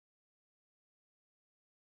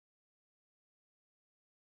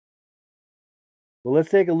Well, let's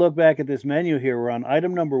take a look back at this menu here. We're on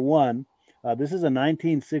item number one. This is a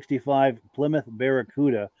 1965 Plymouth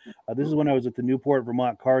Barracuda. This is when I was at the Newport,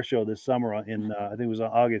 Vermont car show this summer in, I think it was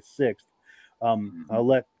on August 6th. I'll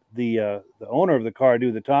let the owner of the car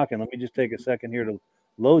do the talking. Let me just take a second here to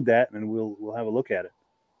load that, and we'll have a look at it.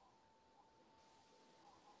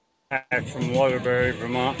 Back from Waterbury,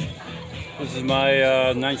 Vermont. This is my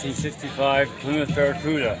 1965 Plymouth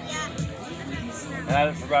Barracuda. Had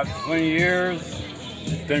it for about 20 years.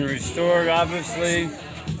 It's been restored, obviously.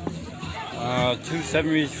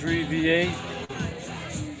 273 V8.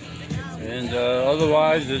 And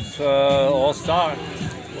otherwise, it's all stock.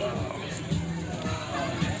 Wow.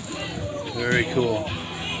 Very cool.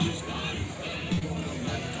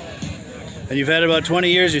 And you've had it about 20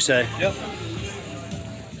 years, you say? Yep.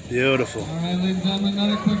 Beautiful. All right, ladies and gentlemen,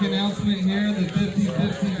 another quick announcement here. The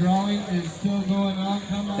 50-50 drawing is still going on.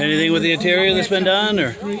 Come on. Anything with the interior that's been done,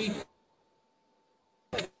 or?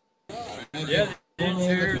 Yeah, the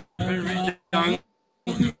interior's been redone.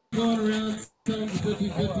 Going around selling the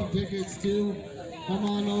 50-50 tickets too. Come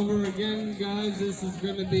on over again, guys. This is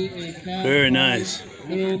going to be a fast Very nice.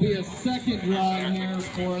 There will be a second drawing here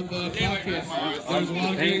for the bucket. There's a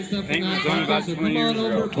lot of great stuff in that bucket, so come on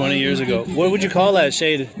over. 20 years ago. What would you call that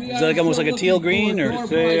shade? Is that like almost like a teal green, or?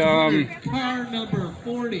 Say, car number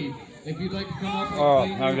 40. If you'd like to come up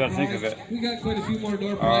and now I gotta think of it. We got quite a few more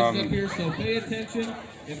door prizes up here, so pay attention.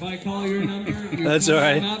 If I call your number, that's all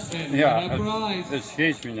right. Yeah, it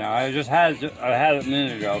escapes me now. I had it a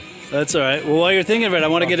minute ago. That's all right. Well, while you're thinking of it, I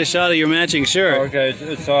want to get a shot of your matching shirt. Okay,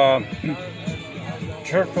 it's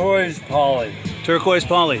turquoise poly. Turquoise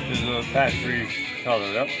poly. This is a factory color.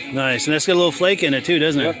 Yep. Nice, and that's got a little flake in it too,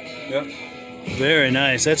 doesn't it? Yep. Very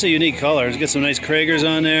nice. That's a unique color. It's got some nice Kragers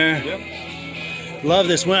on there. Yep. Love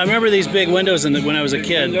this one. I remember these big windows when I was a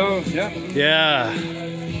kid. Yeah. Yeah.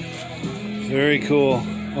 Very cool.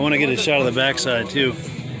 I want to get a shot of the backside too.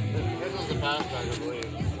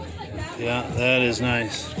 Yeah, that is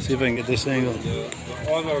nice. See if I can get this angle. The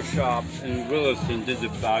auto shop in Williston did the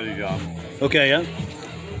body job. Okay, yeah.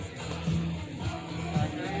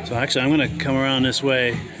 So actually, I'm going to come around this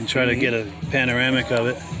way and try to get a panoramic of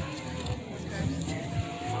it.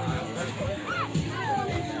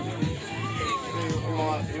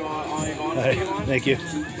 All right, thank you.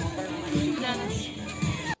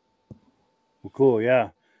 Well, cool,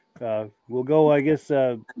 yeah. We'll go, I guess,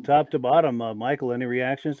 top to bottom. Michael, any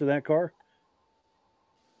reactions to that car?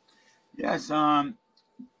 Yes, I've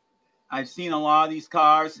seen a lot of these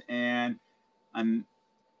cars, and I'm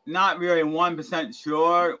not really 1%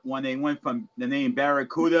 sure when they went from the name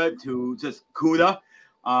Barracuda to just Cuda.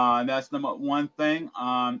 That's number one thing.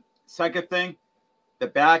 Second thing, the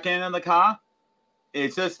back end of the car,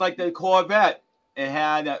 it's just like the Corvette. It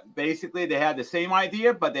had basically they had the same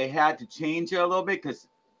idea, but they had to change it a little bit because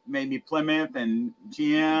maybe Plymouth and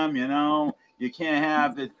GM, you can't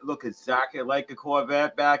have it look exactly like a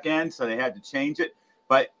Corvette back end, so they had to change it.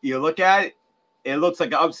 But you look at it, it looks like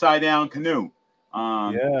an upside down canoe.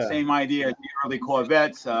 Same idea as the early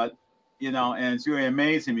Corvettes, and it's really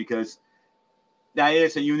amazing because that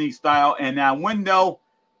is a unique style. And that window,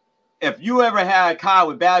 if you ever had a car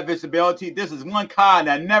with bad visibility, this is one car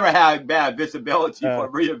that never had bad visibility for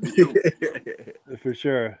rear view. For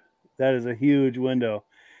sure. That is a huge window.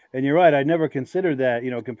 And you're right. I never considered that,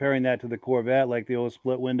 comparing that to the Corvette, like the old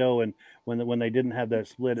split window, and when they didn't have that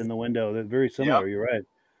split in the window. They're very similar. Yep. You're right.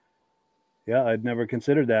 Yeah, I'd never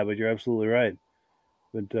considered that, but you're absolutely right.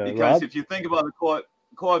 But because Rob? If you think about the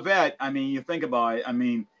Corvette, you think about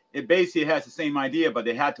it, it basically has the same idea, but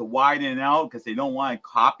they had to widen it out because they don't want to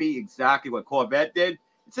copy exactly what Corvette did.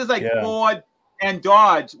 It's just like Ford and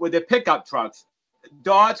Dodge with their pickup trucks.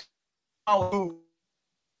 Dodge, what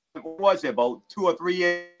was it, about 2 or 3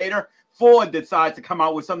 years later, Ford decides to come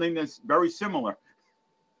out with something that's very similar.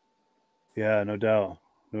 Yeah, no doubt.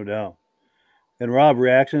 No doubt. And Rob,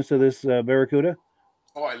 reactions to this Barracuda?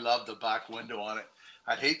 Oh, I love the back window on it.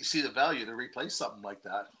 I'd hate to see the value to replace something like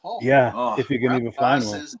that. If you can even find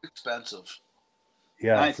one. Is expensive.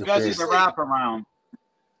 Yeah, especially the wraparound.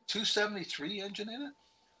 273 engine in it?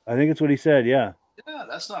 I think it's what he said, yeah. Yeah,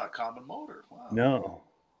 that's not a common motor. Wow. No.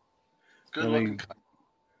 Good looking.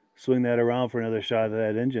 Swing that around for another shot of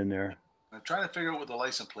that engine there. I'm trying to figure out what the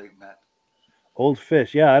license plate meant. Old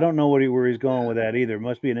Fish. Yeah, I don't know where he's going with that either.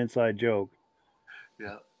 Must be an inside joke.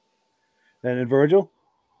 Yeah. And then Virgil?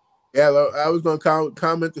 Yeah, I was going to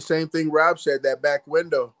comment the same thing Rob said, that back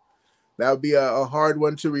window. That would be a hard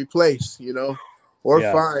one to replace, or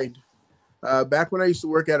find. Back when I used to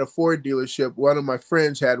work at a Ford dealership, one of my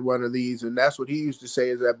friends had one of these, and that's what he used to say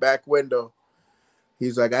is that back window.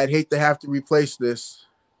 He's like, I'd hate to have to replace this.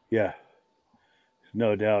 Yeah.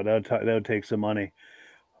 No doubt. That would take some money.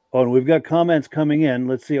 Oh, and we've got comments coming in.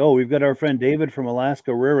 Let's see. Oh, we've got our friend David from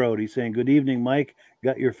Alaska Railroad. He's saying, "Good evening, Mike.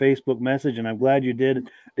 Got your Facebook message, and I'm glad you did,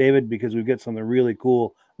 David, because we've got something really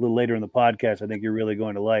cool a little later in the podcast. I think you're really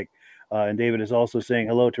going to like." And David is also saying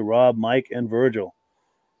hello to Rob, Mike, and Virgil.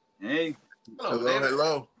 Hey.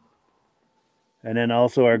 Hello. And then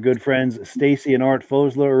also our good friends Stacy and Art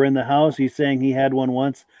Fosler are in the house. He's saying he had one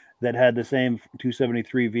once that had the same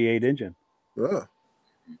 273 V8 engine. Oh.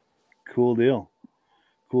 Cool deal.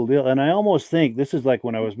 Cool deal. And I almost think this is like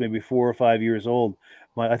when I was maybe 4 or 5 years old.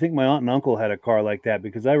 I think my aunt and uncle had a car like that,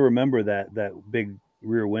 because I remember that big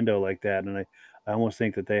rear window like that. And I almost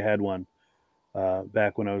think that they had one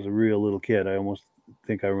back when I was a real little kid. I almost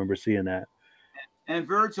think I remember seeing that. And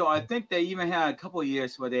Virgil, I think they even had a couple of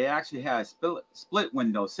years where they actually had a split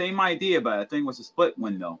window. Same idea, but I think it was a split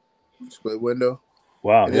window. Split window.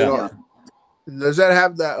 Wow. And Yeah. Does that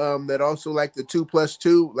have that that also like the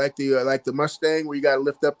 2+2, like the Mustang, where you got to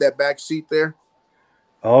lift up that back seat there?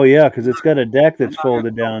 Oh yeah, because it's got a deck that's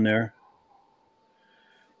folded down there.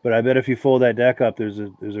 But I bet if you fold that deck up, there's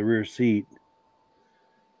a rear seat.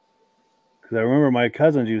 Because I remember my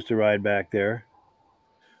cousins used to ride back there.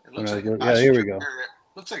 It looks like yeah, here we go. Area.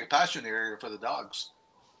 Looks like a pasture area for the dogs.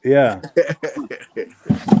 Yeah.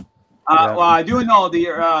 Well, I do know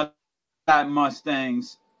that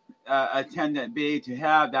Mustangs tend to be to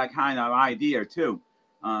have that kind of idea too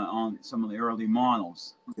on some of the early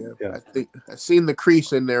models. Yeah. I think I've seen the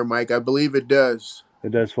crease in there, Mike. I believe it does.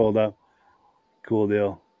 It does fold up. Cool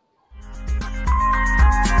deal.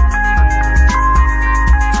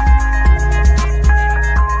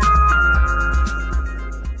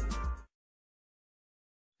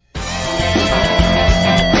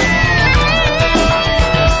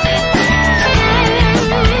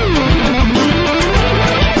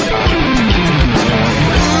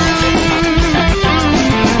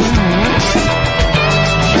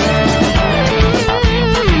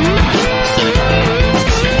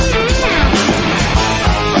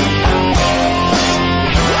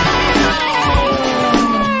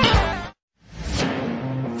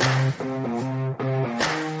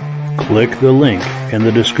 Click the link in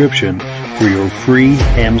the description for your free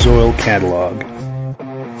AMSOIL catalog.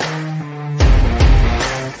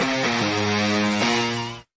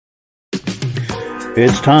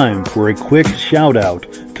 It's time for a quick shout out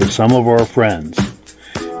to some of our friends.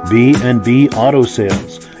 B&B Auto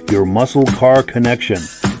Sales, your muscle car connection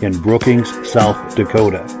in Brookings, South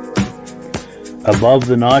Dakota. Above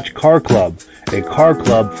the Notch Car Club, a car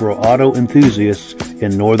club for auto enthusiasts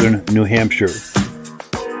in northern New Hampshire.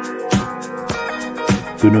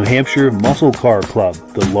 The New Hampshire Muscle Car Club,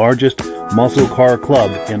 the largest muscle car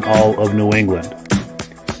club in all of New England.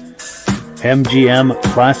 MGM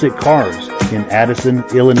Classic Cars in Addison,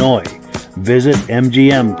 Illinois. Visit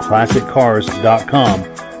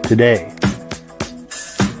mgmclassiccars.com today.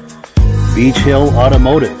 Beach Hill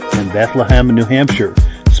Automotive in Bethlehem, New Hampshire,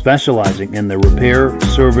 specializing in the repair,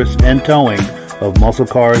 service, and towing of muscle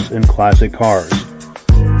cars and classic cars.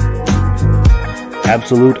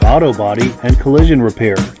 Absolute Auto Body and Collision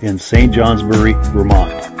Repair in St. Johnsbury,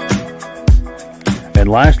 Vermont. And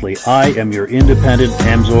lastly, I am your independent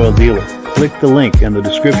AMSOIL dealer. Click the link in the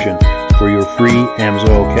description for your free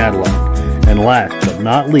AMSOIL catalog. And last but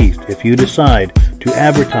not least, if you decide to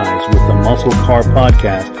advertise with the Muscle Car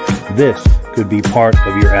Podcast, this could be part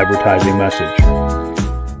of your advertising message.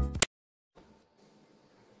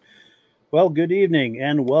 Well, good evening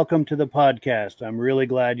and welcome to the podcast. I'm really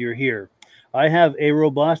glad you're here. I have a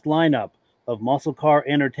robust lineup of muscle car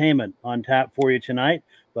entertainment on tap for you tonight.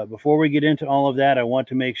 But before we get into all of that, I want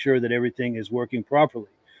to make sure that everything is working properly.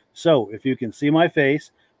 So if you can see my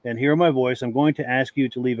face and hear my voice, I'm going to ask you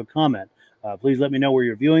to leave a comment. Please let me know where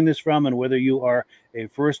you're viewing this from and whether you are a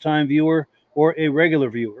first-time viewer or a regular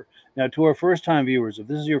viewer. Now, to our first-time viewers, if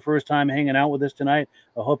this is your first time hanging out with us tonight,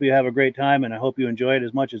 I hope you have a great time and I hope you enjoy it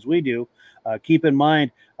as much as we do. Keep in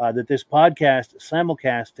mind that this podcast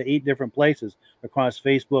simulcasts to 8 different places across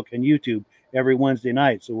Facebook and YouTube every Wednesday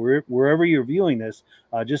night. So wherever you're viewing this,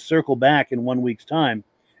 just circle back in 1 week's time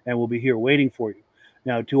and we'll be here waiting for you.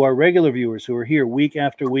 Now, to our regular viewers who are here week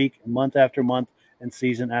after week, month after month, and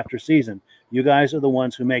season after season, you guys are the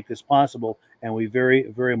ones who make this possible, and we very,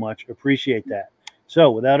 very much appreciate that.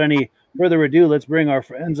 So without any further ado, let's bring our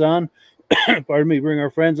friends on. Bring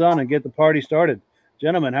our friends on and get the party started.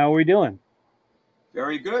 Gentlemen, how are we doing?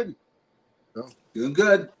 Very good. Oh, doing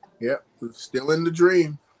good. Yep, still in the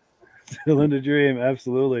dream. Still in the dream,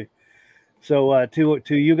 absolutely. So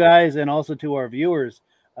to you guys and also to our viewers,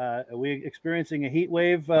 are we experiencing a heat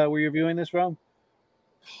wave where you're viewing this from?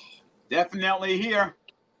 Definitely here.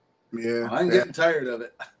 Yeah, I'm getting tired of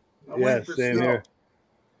it. I'm Yeah, waiting for same snow. here.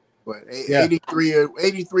 But Yeah.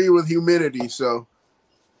 83 with humidity, so.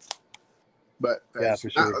 But Yeah, for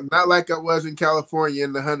sure. not like I was in California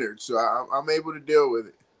in the hundreds, so I'm able to deal with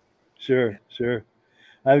it. Sure, sure.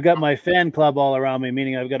 I've got my fan club all around me,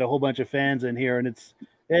 meaning I've got a whole bunch of fans in here, and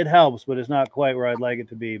it helps, but it's not quite where I'd like it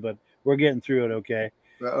to be. But we're getting through it, okay?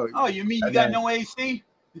 Oh, you mean you got no AC?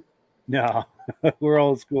 No, we're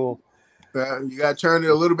old school. You got to turn it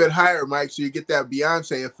a little bit higher, Mike, so you get that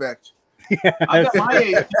Beyonce effect. Yeah, I got my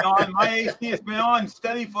AC on. My AC has been on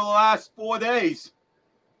steady for the last 4 days.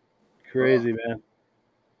 crazy, man.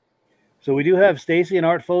 So we do have Stacy and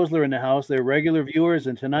Art Fosler in the house. They're regular viewers,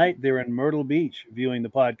 and tonight they're in Myrtle Beach viewing the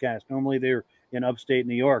podcast. Normally they're in upstate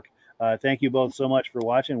New York. Thank you both so much for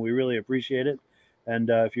watching. We really appreciate it. And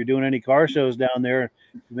if you're doing any car shows down there,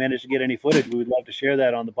 if you manage to get any footage, we would love to share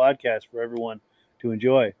that on the podcast for everyone to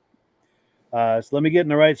enjoy. So let me get in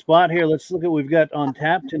the right spot here. Let's look at what we've got on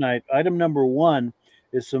tap tonight. Item number 1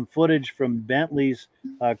 is some footage from Bentley's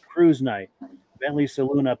cruise night, Bentley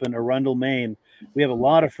Saloon up in Arundel, Maine. We have a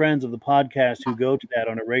lot of friends of the podcast who go to that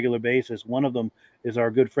on a regular basis. One of them is our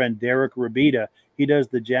good friend Derek Rabida. He does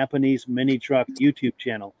the Japanese Mini Truck YouTube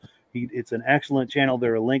channel. It's an excellent channel.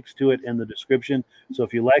 There are links to it in the description. So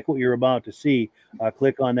if you like what you're about to see,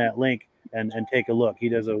 click on that link and take a look. He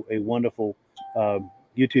does a wonderful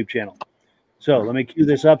YouTube channel. So let me cue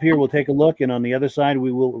this up here. We'll take a look, and on the other side,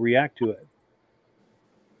 we will react to it.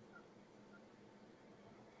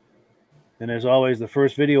 And as always, the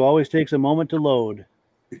first video always takes a moment to load.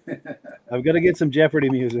 I've got to get some Jeopardy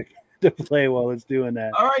music to play while it's doing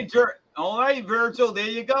that. All right, Virgil. There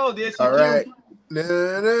you go. There's All right.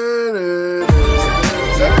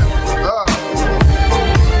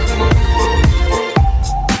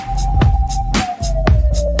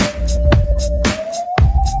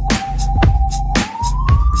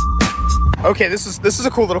 Okay, this is a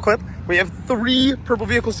cool little clip. We have 3 purple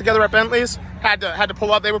vehicles together at Bentley's. Had to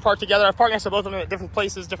pull up. They were parked together. I've parked next to both of them at different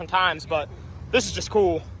places, different times, but this is just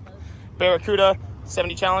cool. Barracuda,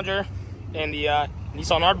 70 Challenger, and the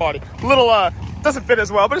Nissan hard body. Little doesn't fit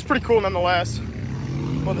as well, but it's pretty cool nonetheless.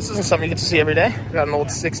 Well, this isn't something you get to see every day. We got an old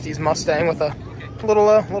 60s Mustang with a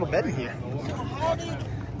little bed in here.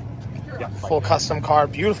 Full custom car,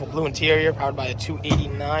 beautiful blue interior, powered by a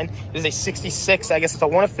 289. It is a 66, I guess it's a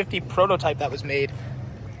 1 of 50 prototype that was made.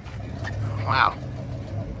 Wow.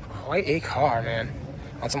 Quite a car, man.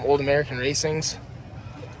 On some old American racings.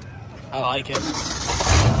 I like it.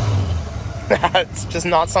 It's just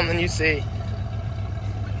not something you see.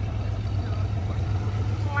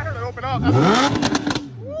 Oh, I heard it open up.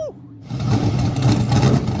 Woo.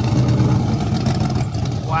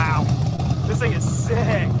 Wow. This thing is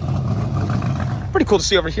sick. Pretty cool to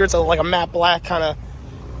see over here. It's like a matte black kind of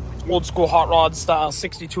old school hot rod style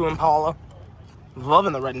 62 Impala.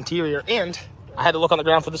 Loving the red interior, and I had to look on the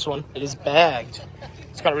ground for this one. It is bagged.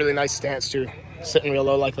 It's got a really nice stance too, sitting real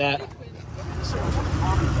low like that.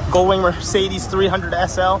 Goldwing Mercedes 300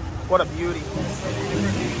 SL. What a beauty.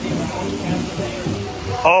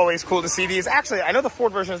 Always cool to see these. Actually, I know the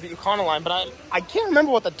Ford version is the Econoline, but I can't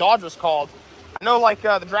remember what the Dodge was called. I know like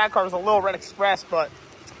the drag car was a Little Red Express, but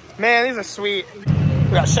man, these are sweet. We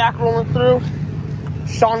got Shaq rolling through.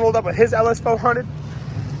 Sean rolled up with his LS400.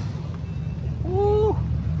 Woo!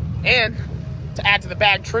 And to add to the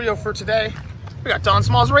bag trio for today, we got Don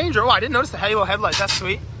Small's Ranger. Oh, I didn't notice the halo headlights. That's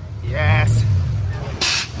sweet. Yes.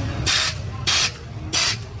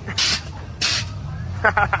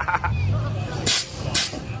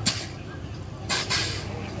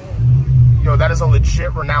 Yo, that is a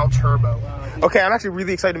legit Renault Turbo. Okay, I'm actually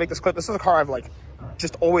really excited to make this clip. This is a car I've like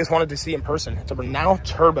just always wanted to see in person. It's a Renault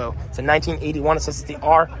Turbo. It's a 1981. It says it's the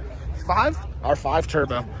R5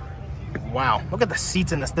 Turbo. Wow, look at the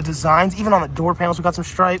seats in this. The designs, even on the door panels, we got some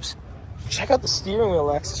stripes. Check out the steering wheel,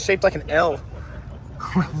 Lex. It's shaped like an L.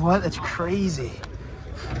 What? That's crazy.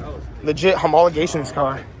 Legit homologations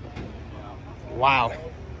car. Wow.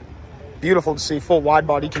 Beautiful to see. Full wide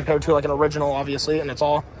body compared to like an original, obviously, and it's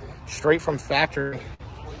all straight from factory.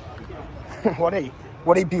 What a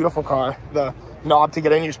beautiful car. The knob to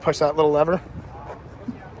get in, you just push that little lever.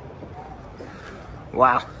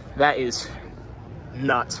 Wow, that is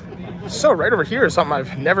nuts. So right over here is something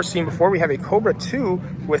I've never seen before. We have a Cobra 2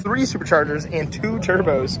 with 3 superchargers and 2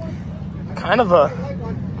 turbos. Kind of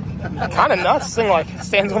nuts. This thing like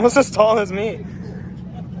stands almost as tall as me.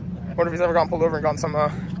 Wonder if he's ever gotten pulled over and gotten some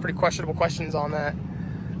pretty questionable questions on that.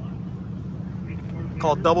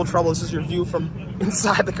 Called Double Trouble. This is your view from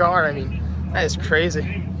inside the car. I mean, that is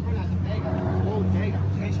crazy.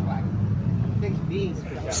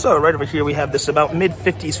 So right over here we have this about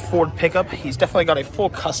mid-50s Ford pickup. He's definitely got a full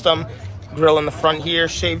custom grill in the front here,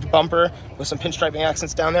 shaved bumper with some pinstriping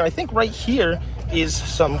accents down there. I think right here is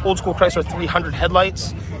some old school Chrysler 300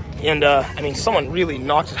 headlights. And I mean, someone really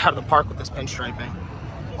knocked it out of the park with this pinstriping.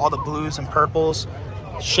 All the blues and purples,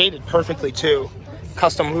 shaded perfectly too.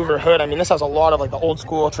 Custom louver hood. I mean, this has a lot of like the old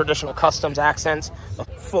school traditional customs accents. The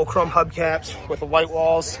full chrome hubcaps with the white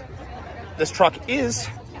walls. This truck is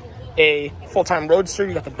a full-time roadster.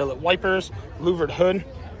 You got the billet wipers, louvered hood.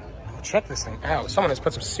 Check this thing out. Someone has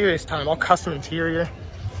put some serious time. All custom interior.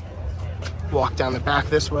 Walk down the back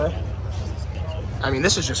this way. I mean,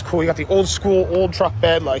 this is just cool. You got the old school, old truck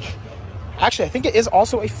bed. Like, actually, I think it is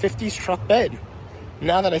also a 50s truck bed,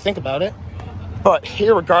 now that I think about it. But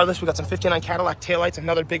here, regardless, we got some 59 Cadillac taillights,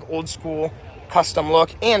 another big old school custom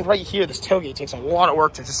look. And right here, this tailgate takes a lot of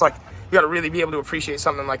work to just like, you got to really be able to appreciate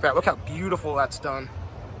something like that. Look how beautiful that's done.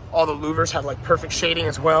 All the louvers have like perfect shading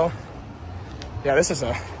as well. Yeah, this is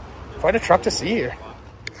quite a truck to see here.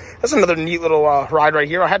 That's another neat little ride right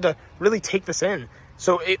here. I had to really take this in.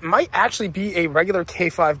 So it might actually be a regular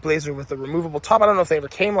K5 Blazer with a removable top. I don't know if they ever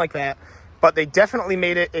came like that, but they definitely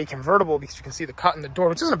made it a convertible because you can see the cut in the door,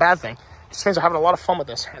 which isn't a bad thing. It just means they're having a lot of fun with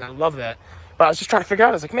this, and I love that. But I was just trying to figure out,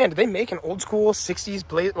 I was like, man, did they make an old school 60s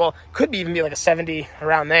Blazer? Well, could even be like a 70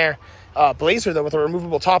 around there. Blazer though with a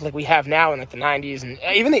removable top like we have now in like the 90s, and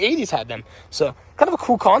even the 80s had them. So kind of a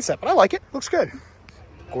cool concept, but I like it. Looks good.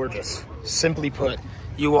 Gorgeous. Simply put,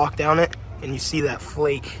 you walk down it and you see that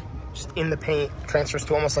flake just in the paint, transfers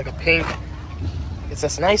to almost like a pink. It's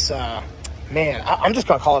this nice, man, I'm just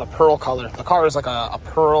gonna call it a pearl color. The car is like a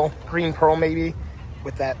pearl, green pearl maybe,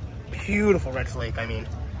 with that beautiful red flake. I mean,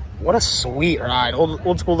 what a sweet ride.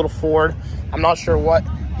 Old school little Ford. I'm not sure what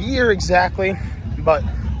year exactly, but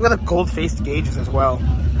look at the gold-faced gauges as well.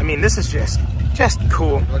 I mean, this is just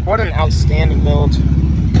cool. Like, what an outstanding build.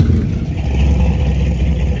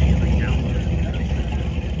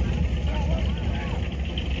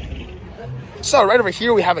 So right over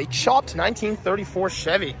here, we have a chopped 1934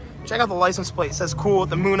 Chevy. Check out the license plate. It says cool with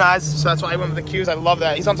the moon eyes, so that's why I went with the Qs. I love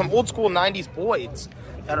that. He's on some old school 90s Boyds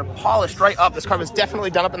that are polished right up. This car was definitely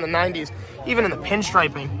done up in the 90s, even in the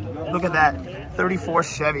pinstriping. Look at that 34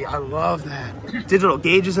 Chevy. I love that. Digital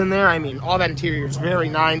gauges in there. I mean, all that interior is very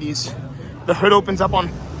 90s. The hood opens up on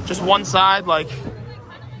just one side, like,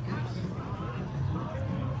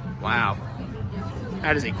 wow.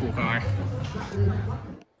 That is a cool car.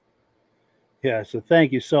 Yeah, so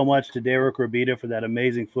thank you so much to Derek Rabita for that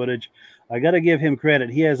amazing footage. I got to give him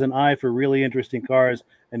credit. He has an eye for really interesting cars,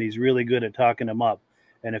 and he's really good at talking them up.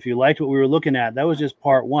 And if you liked what we were looking at, that was just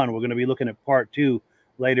part one. We're going to be looking at part two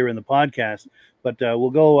later in the podcast. But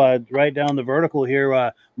we'll go right down the vertical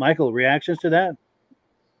here. Michael, reactions to that?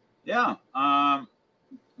 Yeah.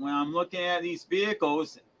 When I'm looking at these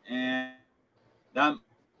vehicles, and that,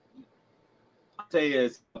 I'll say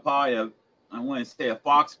is probably I wouldn't say a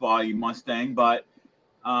Fox body Mustang, but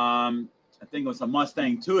I think it was a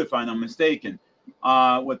Mustang too, if I'm not mistaken,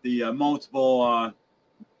 with the multiple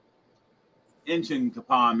engine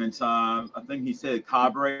compartments. I think he said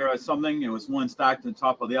carburetor or something. It was one stacked on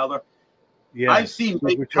top of the other. Yeah, I've seen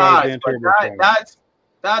big cars, but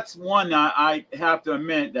that's one I have to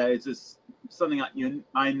admit that it's just something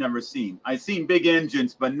I never seen. I've seen big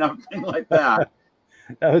engines, but nothing like that.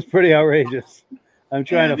 That was pretty outrageous. I'm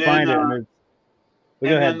trying to find it.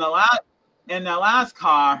 And then the last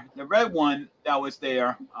car, the red one that was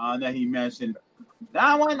there that he mentioned,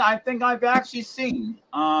 that one I think I've actually seen.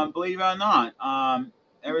 Believe it or not,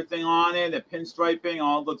 everything on it, the pinstriping,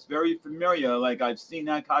 all looks very familiar. Like I've seen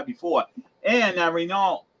that car before. And that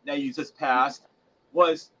Renault that you just passed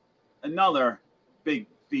was another big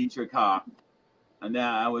feature car, and that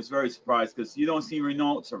I was very surprised because you don't see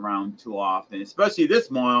Renaults around too often, especially this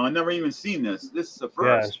model. I've never even seen this. This is the first.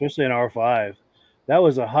 Yeah, especially an R5. That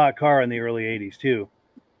was a hot car in the early 80s too.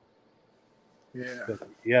 Yeah. But,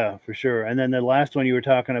 yeah, for sure. And then the last one you were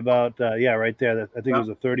talking about, yeah, right there. I think it was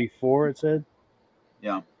a 34, it said.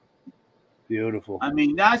 Yeah. Beautiful. I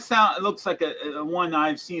mean, it looks like a one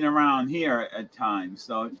I've seen around here at times.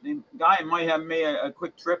 So the guy might have made a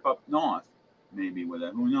quick trip up north, maybe with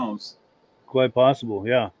it. Who knows? Quite possible,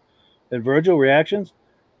 yeah. And Virgil, reactions?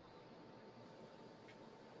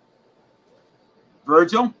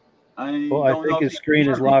 Virgil? I think his screen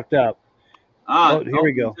is locked up. Here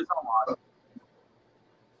we go.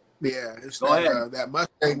 Yeah, it's that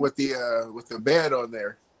Mustang with the bed on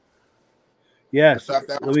there. Yes. I thought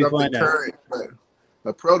that was something current, but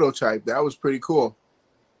a prototype. That was pretty cool.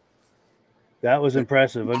 That was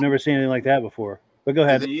impressive. I've never seen anything like that before. But go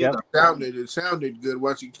ahead. It sounded good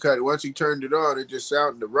once you cut it. Once you turned it on, it just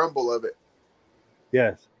sounded the rumble of it.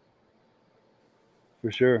 Yes,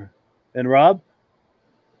 for sure. And Rob?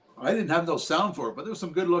 I didn't have no sound for it, but there were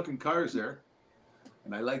some good looking cars there.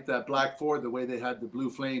 And I like that black Ford, the way they had the blue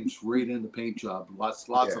flames right in the paint job. Lots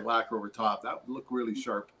of lacquer over top. That would look really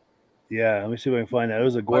sharp. Yeah, let me see if I can find that. It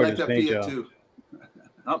was a I like gorgeous that paint Fiat job. too.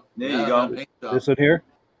 Oh, there you go. Paint job. This one here?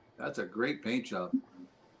 That's a great paint job.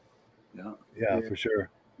 Yeah, for sure.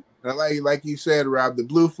 I like you said, Rob, the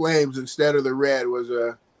blue flames instead of the red was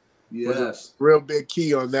a real big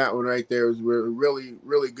key on that one right there. It was really,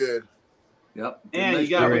 really good. Yep. And nice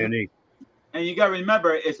you got very unique. And you got to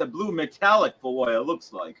remember, it's a blue metallic for what it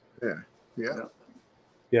looks like.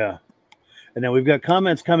 Yeah. And then we've got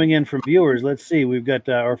comments coming in from viewers. Let's see. We've got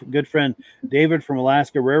our good friend David from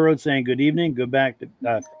Alaska Railroad saying good evening. Good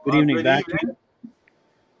evening back to you.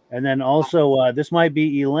 And then also, this might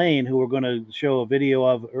be Elaine, who we're going to show a video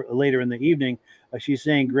of later in the evening. She's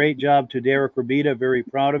saying, great job to Derek Rabita. Very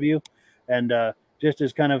proud of you. And just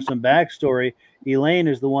as kind of some backstory, Elaine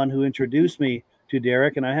is the one who introduced me to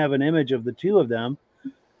Derek, and I have an image of the two of them.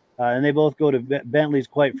 And they both go to Bentley's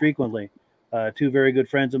quite frequently. Two very good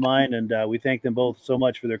friends of mine, and we thank them both so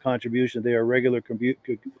much for their contribution. They are regular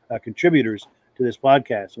contributors to this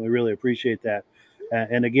podcast, and we really appreciate that.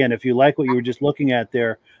 And again, if you like what you were just looking at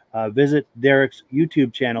there, visit Derek's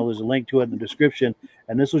YouTube channel. There's a link to it in the description.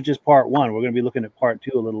 And this was just part one. We're going to be looking at part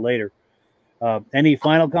two a little later. Any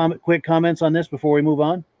final quick comments on this before we move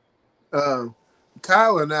on?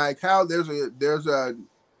 Kyle and I, Kyle was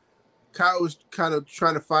kind of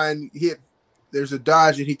trying to find there's a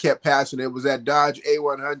Dodge that he kept passing. It was that Dodge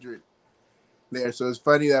A100 there. So it's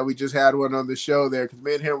funny that we just had one on the show there, because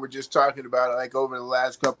me and him were just talking about it like over the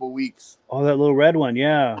last couple of weeks. Oh, that little red one.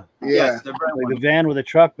 Yeah. Yes, the red like one. the van with a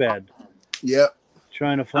truck bed. Yep.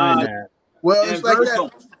 Trying to find that. Well, it's like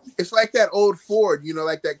that. It's like that old Ford,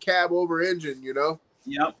 like that cab over engine,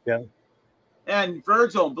 Yep. Yeah. And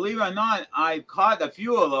Virgil, believe it or not, I caught a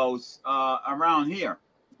few of those around here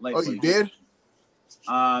lately. Oh, you did?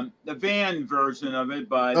 The van version of it,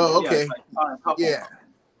 but okay.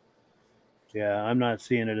 Yeah, I'm not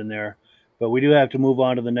seeing it in there, but we do have to move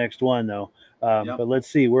on to the next one, though. But let's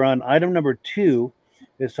see. We're on item number 2.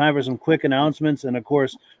 It's time for some quick announcements, and of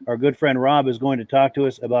course, our good friend Rob is going to talk to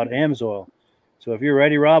us about AMSOIL. So if you're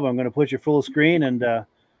ready, Rob, I'm going to put your full screen and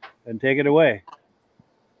take it away.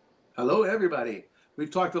 Hello, everybody. We've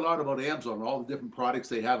talked a lot about AMSOIL and all the different products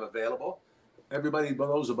they have available. Everybody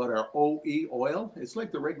knows about our OE oil. It's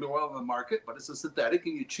like the regular oil in the market, but it's a synthetic,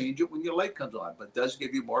 and you change it when your light comes on, but it does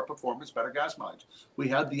give you more performance, better gas mileage. We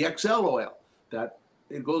have the XL oil that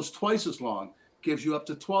it goes twice as long, gives you up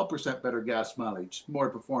to 12% better gas mileage, more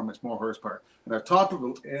performance, more horsepower. And our top of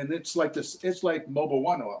it, and it's like this, it's like Mobil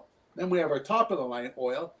 1 oil. Then we have our top of the line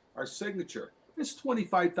oil, our signature. It's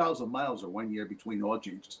 25,000 miles or 1 year between oil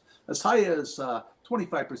changes. As high as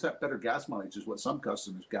 25% better gas mileage is what some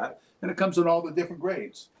customers got, and it comes in all the different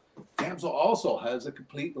grades. AMSOIL also has a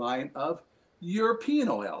complete line of European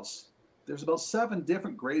oils. There's about 7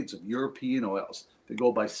 different grades of European oils. They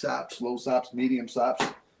go by SAPs, low SAPs, medium SAPs.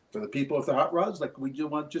 For the people with the hot rods, like we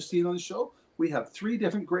just seen on the show, we have 3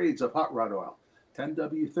 different grades of hot rod oil: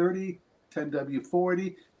 10W30,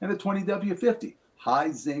 10W40, and a 20W50,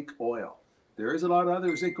 high zinc oil. There is a lot of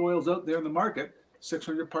other zinc oils out there in the market,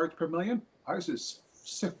 600 parts per million. Ours is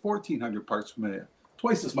 1,400 parts per million,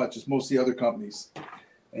 twice as much as most of the other companies.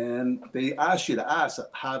 And they ask you to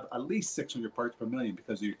have at least 600 parts per million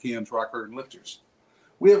because of your cams, rocker, and lifters.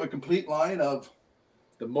 We have a complete line of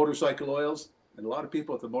the motorcycle oils. And a lot of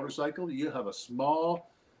people with the motorcycle, you have a small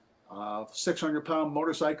 600-pound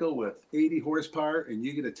motorcycle with 80 horsepower, and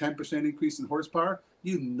you get a 10% increase in horsepower.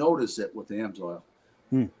 You notice it with the AMSOIL.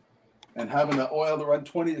 And having the oil to run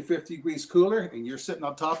 20 to 50 degrees cooler, and you're sitting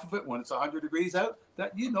on top of it when it's 100 degrees out,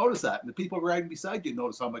 that you notice that. And the people riding beside you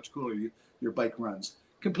notice how much cooler your bike runs.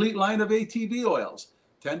 Complete line of ATV oils,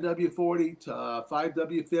 10W40 to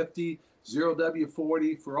 5W50,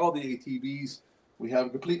 0W40 for all the ATVs. We have a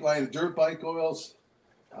complete line of dirt bike oils.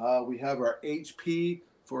 We have our HP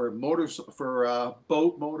for motors, for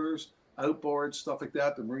boat motors, outboards, stuff like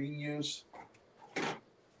that, the marine use.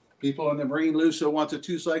 People in the marine loose who wants a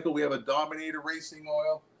 2-cycle, we have a Dominator racing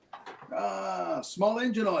oil. Small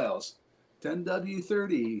engine oils,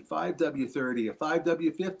 10W30, 5W30, a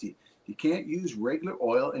 5W50. You can't use regular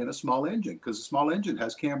oil in a small engine because a small engine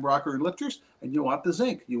has cam, rocker, and lifters, and you want the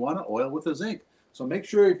zinc. You want an oil with the zinc. So make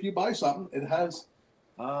sure if you buy something, it has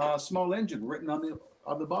small engine written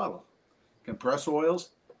on the bottle. Compressor oils,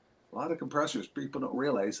 a lot of compressors, people don't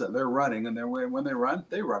realize that they're running, and when they run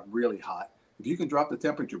really hot. If you can drop the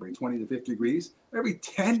temperature by 20 to 50 degrees, every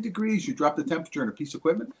 10 degrees you drop the temperature in a piece of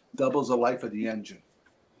equipment, doubles the life of the engine.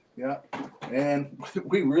 Yeah, and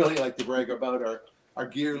we really like to brag about our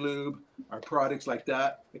gear lube, our products like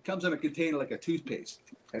that. It comes in a container like a toothpaste.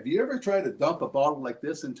 Have you ever tried to dump a bottle like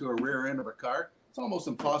this into a rear end of a car? It's almost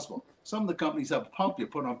impossible. Some of the companies have a pump you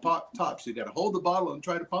put on top, so you got to hold the bottle and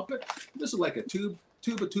try to pump it. This is like a tube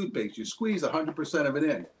of toothpaste. You squeeze 100% of it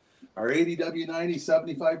in. Our 80W90,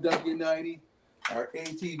 75W90, our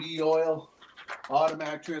ATV oil,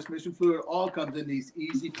 automatic transmission fluid, all comes in these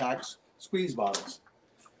easy packs squeeze bottles.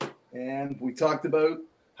 And we talked about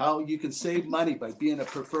how you can save money by being a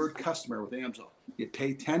preferred customer with AMSOIL. You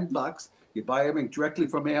pay $10, you buy everything directly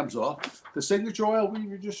from AMSOIL. The signature oil we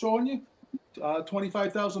were just showing you,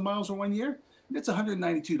 25,000 miles in 1 year, it's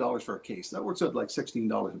 $192 for a case. That works out like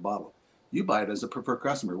 $16 a bottle. You buy it as a preferred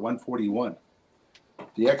customer, $141.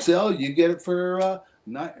 The XL, you get it for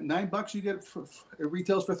 $9. You get it for, it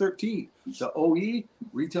retails for $13. The OE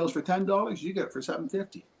retails for $10. You get it for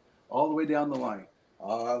 $7.50, all the way down the line.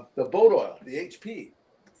 The boat oil, the HP,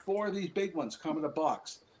 4 of these big ones come in a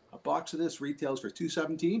box. A box of this retails for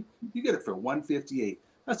 $217. You get it for $158.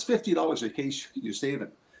 That's $50 a case you're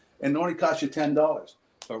saving, and it only costs you $10.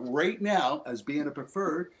 But right now, as being a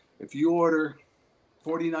preferred, if you order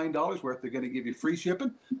 $49 worth, they're going to give you free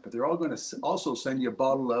shipping, but they're all going to also send you a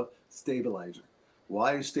bottle of stabilizer.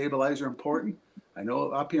 Why is stabilizer important? I know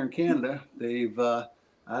up here in Canada, they've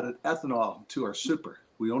added ethanol to our super.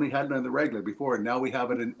 We only had it in the regular before, and now we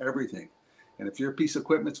have it in everything. And if your piece of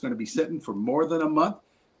equipment is going to be sitting for more than a month,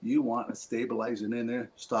 you want a stabilizer in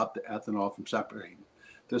there, stop the ethanol from separating.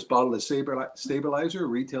 This bottle of stabilizer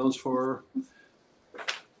retails for,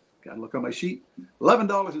 gotta look on my sheet,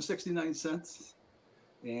 $11.69.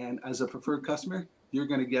 And as a preferred customer, you're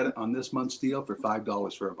going to get it on this month's deal for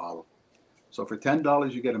 $5 for a bottle. So for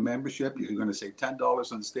 $10, you get a membership. You're going to save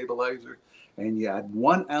 $10 on the stabilizer, and you add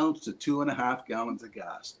 1 ounce to 2.5 gallons of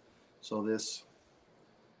gas. So this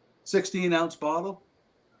 16-ounce bottle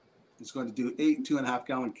is going to do 8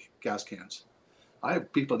 2.5-gallon gas cans. I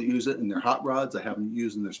have people that use it in their hot rods. I have them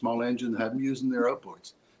using their small engines. I have them using their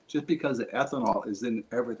outboards, just because the ethanol is in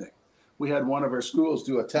everything. We had one of our schools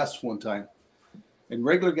do a test one time. In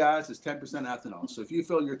regular gas, it's 10% ethanol. So if you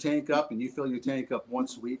fill your tank up, and you fill your tank up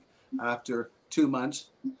once a week, after 2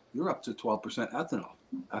 months, you're up to 12% ethanol.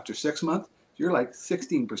 After 6 months, you're like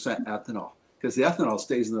 16% ethanol, because the ethanol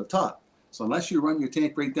stays in the top. So unless you run your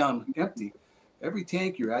tank right down empty, every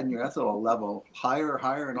tank you're adding your ethanol level higher,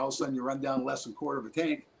 and all of a sudden you run down less than a quarter of a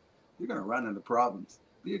tank, you're going to run into problems.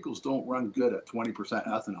 Vehicles don't run good at 20%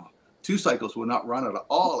 ethanol. 2 cycles will not run at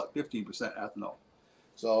all at 15% ethanol.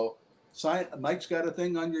 So Mike's got a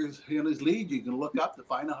thing on his lead. You can look up to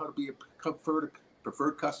find out how to be a preferred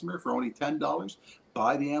customer for only $10.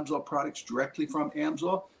 Buy the AMSOIL products directly from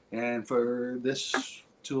AMSOIL, and for this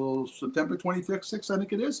till September 26th, I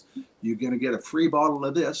think it is, you're going to get a free bottle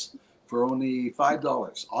of this for only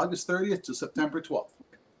 $5, August 30th to September 12th.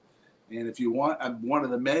 And if you want one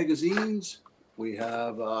of the magazines, we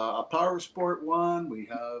have a Power Sport one. We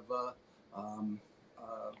have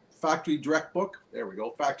Factory Direct book. There we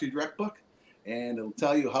go, Factory Direct book. And it'll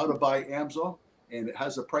tell you how to buy AMSOIL, and it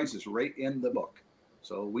has the prices right in the book.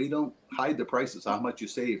 So we don't hide the prices, how much you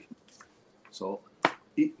save. So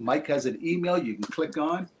Mike has an email you can click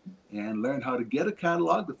on and learn how to get a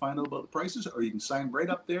catalog to find out about the prices, or you can sign right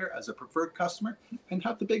up there as a preferred customer and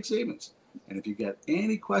have the big savings. And if you get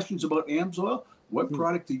any questions about AMSOIL, what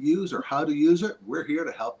product to use or how to use it, we're here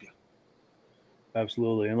to help you.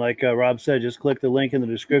 Absolutely. And like Rob said, just click the link in the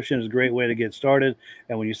description. It's a great way to get started.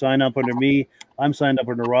 And when you sign up under me, I'm signed up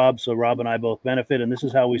under Rob, so Rob and I both benefit. And this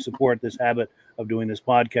is how we support this habit of doing this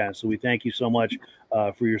podcast. So we thank you so much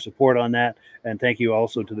for your support on that. And thank you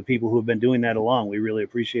also to the people who have been doing that along. We really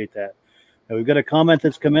appreciate that. Now, we've got a comment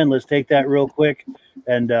that's come in. Let's take that real quick.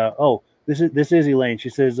 And, this is Elaine. She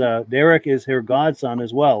says, Derek is her godson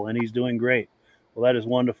as well, and he's doing great. Well, that is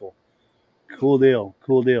wonderful. Cool deal.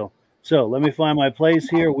 Cool deal. So let me find my place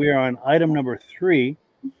here. We are on item number 3.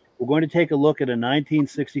 We're going to take a look at a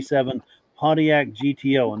 1967 Pontiac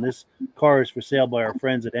GTO, and this car is for sale by our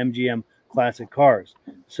friends at MGM Classic Cars.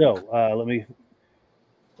 So let me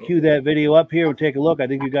cue that video up here and take a look. I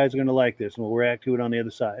think you guys are going to like this, and we'll react to it on the other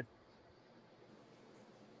side.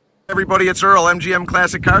 Everybody, it's Earl, MGM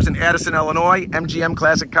Classic Cars in Addison, Illinois,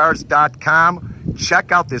 mgmclassiccars.com.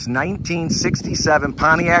 Check out this 1967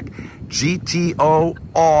 Pontiac GTO,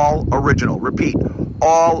 all original. Repeat,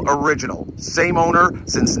 all original. Same owner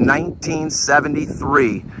since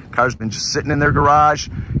 1973. Car's been just sitting in their garage.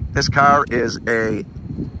 This car is a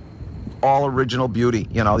all original beauty.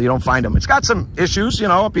 You know, you don't find them. It's got some issues, you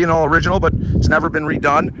know, being all original, but it's never been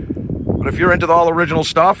redone. But if you're into the all original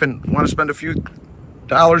stuff and want to spend a few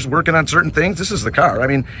dollars working on certain things, this is the car. I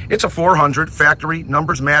mean, it's a 400 factory,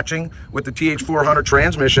 numbers matching with the TH400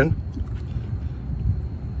 transmission.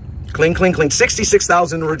 Clean, clean, clean.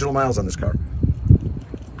 66,000 original miles on this car.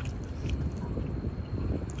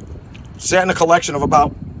 Sat in a collection of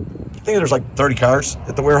about, I think there's like 30 cars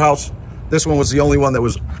at the warehouse. This one was the only one that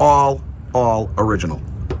was all original.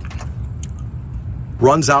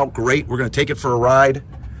 Runs out great. We're going to take it for a ride.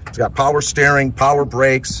 It's got power steering, power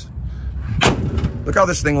brakes. Look how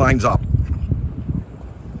this thing lines up.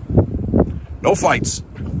 No fights.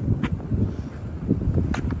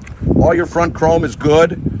 All your front chrome is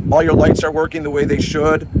good. All your lights are working the way they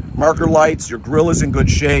should. Marker lights, your grille is in good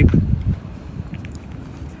shape.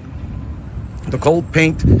 The cold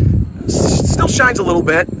paint still shines a little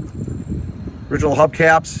bit. Original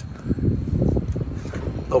hubcaps.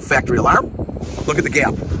 Little factory alarm. Look at the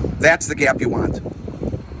gap. That's the gap you want.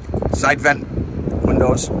 Side vent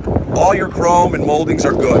windows. All your chrome and moldings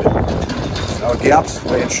are good. Now it gaps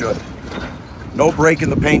the way it should. No break in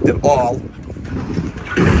the paint at all.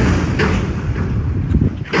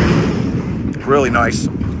 Really nice.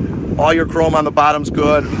 All your chrome on the bottom's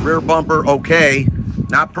good. Rear bumper, okay.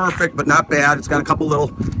 Not perfect, but not bad. It's got a couple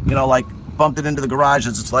little, you know, like bumped it into the garage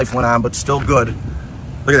as its life went on, but still good.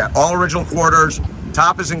 Look at that. All original quarters.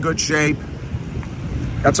 Top is in good shape.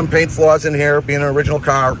 Got some paint flaws in here, being an original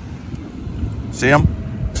car. See them?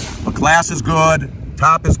 The glass is good.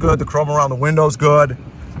 Top is good. The chrome around the window's good.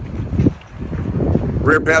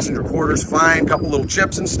 Rear passenger quarters fine. Couple little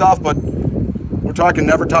chips and stuff, but we're talking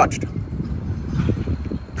never touched.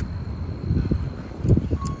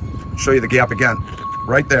 Show you the gap again.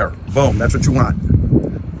 Right there. Boom. That's what you want.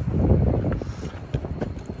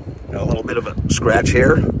 Got a little bit of a scratch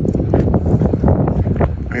here.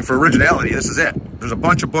 I mean, for originality, this is it. There's a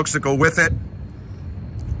bunch of books that go with it.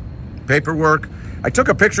 Paperwork. I took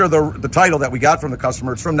a picture of the title that we got from the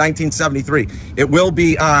customer. It's from 1973. It will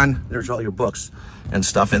be on, there's all your books and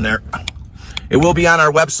stuff in there. It will be on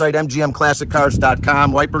our website,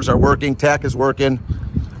 mgmclassiccars.com. Wipers are working, tach is working.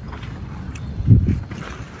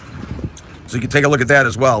 So you can take a look at that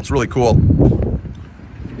as well. It's really cool.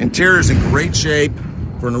 Interior is in great shape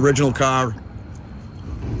for an original car.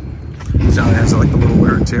 So it has like the little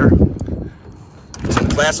wear and tear. It's in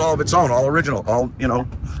class all of its own, all original, all, you know.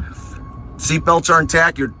 Seat belts are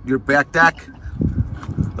intact, your back deck.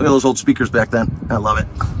 Look at those old speakers back then. I love it.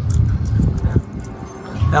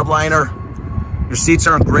 Headliner. Your seats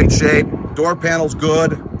are in great shape. Door panel's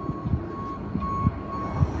good.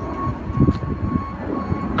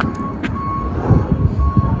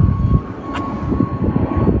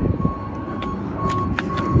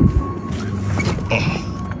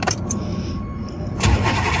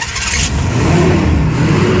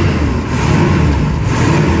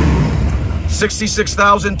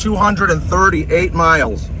 $66,238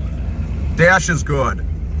 miles. Dash is good.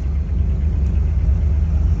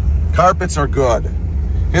 Carpets are good.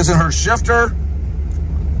 His and her shifter.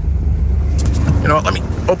 You know what, let me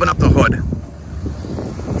open up the hood.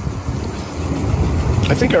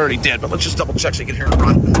 I think I already did, but let's just double check so you can hear it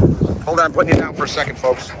run. Hold on, I'm putting you down for a second,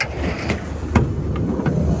 folks.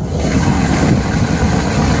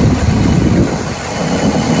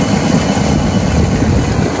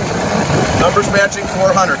 Numbers matching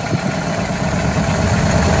 400.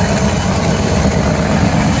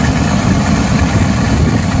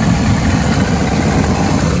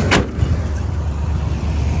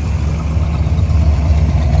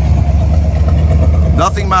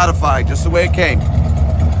 Nothing modified, just the way it came.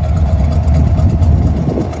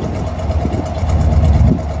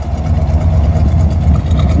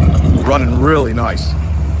 Running really nice.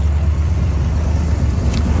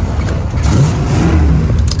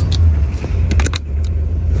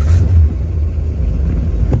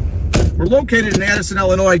 We're located in Addison,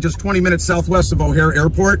 Illinois, just 20 minutes southwest of O'Hare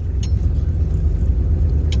Airport.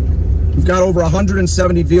 We've got over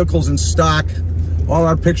 170 vehicles in stock. All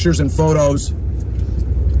our pictures and photos,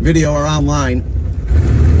 video are online.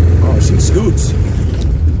 Oh, she scoots.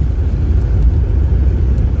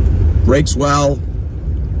 Brakes well.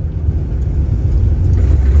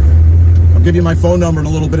 I'll give you my phone number in a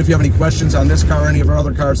little bit if you have any questions on this car or any of our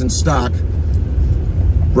other cars in stock.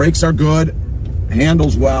 Brakes are good.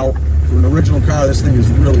 Handles well. For an original car, this thing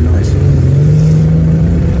is really nice.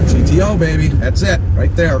 GTO, baby. That's it.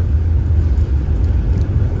 Right there.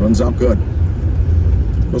 Runs out good.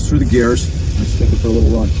 Goes through the gears. Let's take it for a little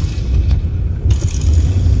run.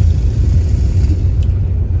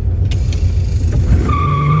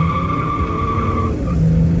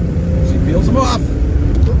 She peels them off.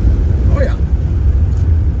 Oh, yeah.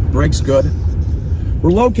 Brakes good.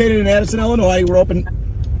 We're located in Addison, Illinois. We're open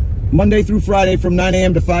Monday through Friday from 9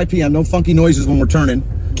 a.m. to 5 p.m. No funky noises when we're turning.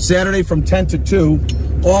 Saturday from 10 to 2,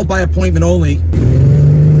 all by appointment only.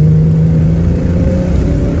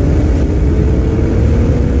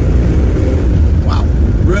 Wow,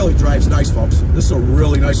 really drives nice, folks. This is a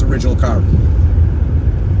really nice original car.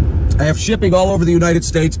 I have shipping all over the United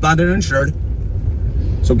States, bonded and insured.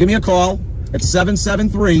 So give me a call at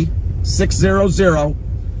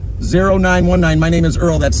 773-600-0919. My name is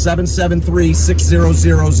Earl. That's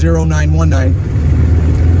 773-600-0919.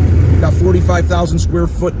 Got 45,000 square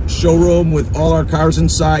foot showroom with all our cars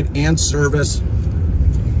inside and service.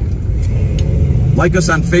 Like us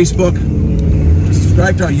on Facebook.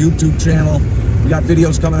 Subscribe to our YouTube channel. We got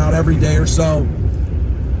videos coming out every day or so.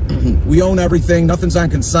 We own everything. Nothing's on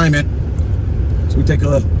consignment. So we take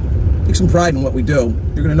some pride in what we do.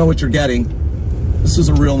 You're gonna know what you're getting. This is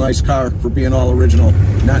a real nice car for being all original,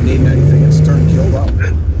 not needing anything. It's turned killed out.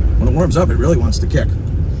 When it warms up, it really wants to kick.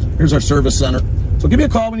 Here's our service center. So give me a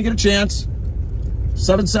call when you get a chance.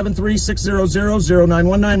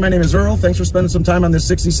 773-600-0919. My name is Earl. Thanks for spending some time on this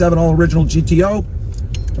 67 all original GTO.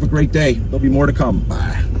 Have a great day. There'll be more to come.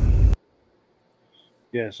 Bye.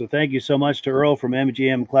 Yeah, so thank you so much to Earl from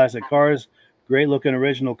MGM Classic Cars. Great looking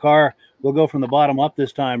original car. We'll go from the bottom up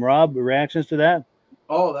this time. Rob, reactions to that?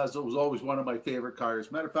 Oh, that was always one of my favorite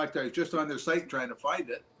cars. Matter of fact, I was just on their site trying to find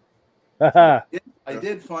it. I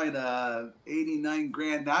did find a 89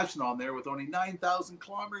 Grand National on there with only 9,000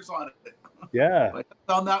 kilometers on it. Yeah. I haven't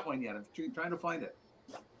found that one yet. I'm trying to find it.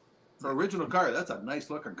 It's an original car. That's a nice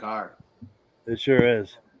looking car. It sure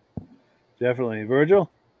is. Definitely.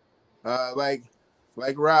 Virgil? Like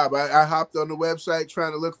Rob, I hopped on the website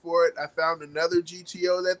trying to look for it. I found another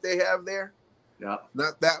GTO that they have there. Yeah.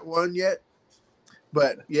 Not that one yet.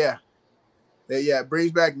 But yeah. It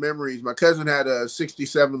brings back memories. My cousin had a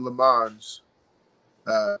 67 Le Mans.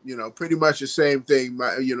 Pretty much the same thing.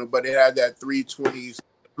 But it had that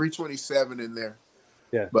 327 in there.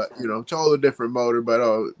 Yeah. But totally different motor. But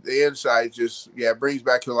the inside just brings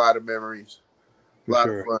back a lot of memories. A lot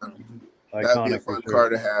of fun. That'd be a fun car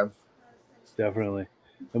to have. Definitely.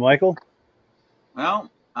 And Michael?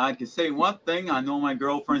 Well, I can say one thing. I know my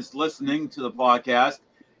girlfriend's listening to the podcast,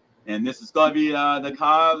 and this is going to be the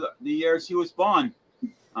car of the year she was born.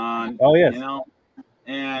 Oh, yes.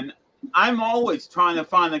 And I'm always trying to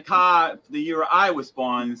find a car for the year I was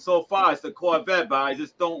born. So far, it's the Corvette, but I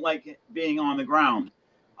just don't like it being on the ground.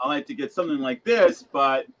 I like to get something like this,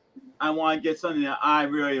 but I want to get something that I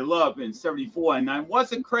really love in 74. And I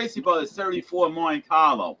wasn't crazy about the 74 Monte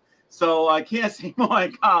Carlo. So I can't say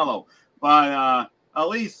Monte Carlo, but at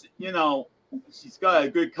least, she's got a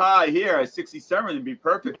good car here at 67 to be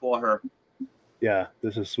perfect for her. Yeah,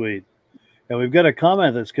 this is sweet. And we've got a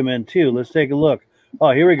comment that's come in too. Let's take a look.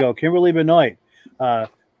 Oh, here we go. Kimberly Benoit. We're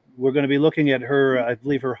going to be looking at her, I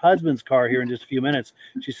believe her husband's car here in just a few minutes.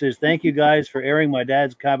 She says, thank you guys for airing my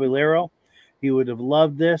dad's Caballero. He would have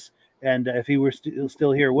loved this. And if he were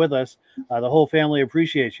still here with us, the whole family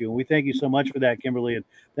appreciates you. And we thank you so much for that, Kimberly. And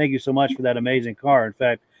thank you so much for that amazing car. In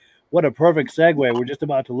fact, what a perfect segue. We're just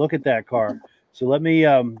about to look at that car. So let me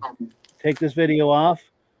take this video off,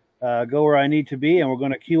 go where I need to be, and we're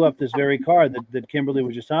going to queue up this very car that Kimberly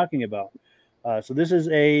was just talking about. So this is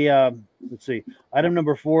a, let's see, item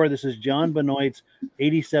number 4. This is John Benoit's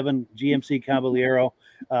 87 GMC Caballero.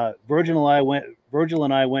 Virgil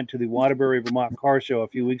and I went to the Waterbury, Vermont car show a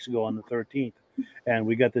few weeks ago on the 13th, and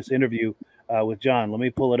we got this interview with John. Let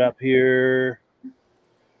me pull it up here,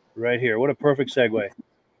 right here. What a perfect segue.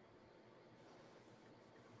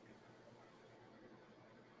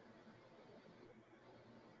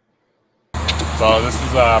 So this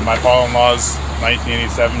is my father-in-law's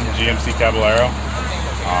 1987 GMC Caballero.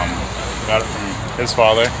 Got it from his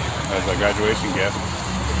father as a graduation gift.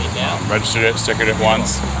 Registered it, stickered it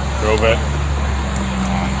once, drove it.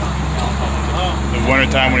 The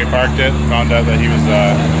winter time when he parked it, found out that he was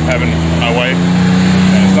having my wife.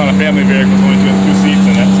 And it's not a family vehicle, it's only 2 seats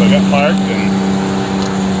in it, so I got parked and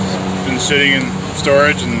been sitting in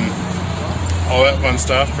storage and all that fun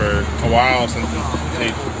stuff for a while since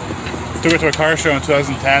he took it to a car show in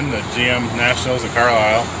 2010, the GM Nationals in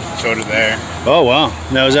Carlisle. Showed it there. Oh, wow.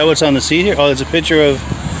 Now, is that what's on the seat here? Oh, it's a picture of...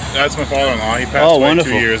 That's my father-in-law. He passed away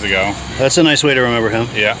 2 years ago. That's a nice way to remember him.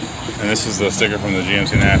 Yeah. And this is the sticker from the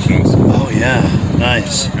GMC Nationals. Oh, yeah.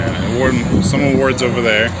 Nice. And some awards over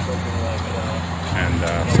there. And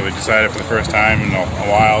so we decided for the first time in a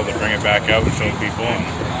while to bring it back out and show people and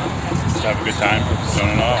just have a good time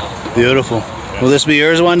showing it off. Beautiful. Yeah. Will this be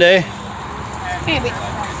yours one day? Maybe.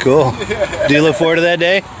 Cool. Do you look forward to that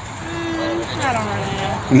day? I don't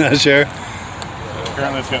really know. Not sure?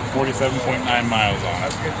 Currently, it's got 47.9 miles on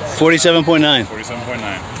it. 47.9.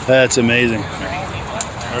 47.9. That's amazing.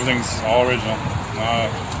 Everything's all original.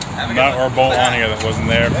 Not or bolt on here that wasn't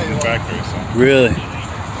there from the factory. So. Really?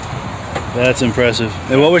 That's impressive.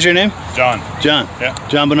 And what was your name? John. John. Yeah.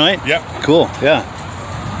 John Benoit? Yep. Cool. Yeah.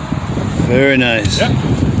 Very nice. Yep.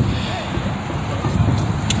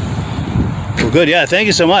 Well, good. Yeah. Thank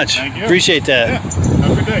you so much. Thank you. Appreciate that. Yeah.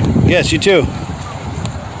 Have a good day. Yes, you too.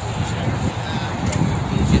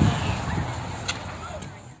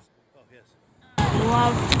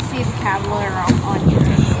 Love to see the Cavalier on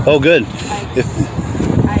YouTube. Oh, good. I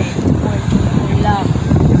would love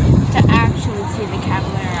to actually see the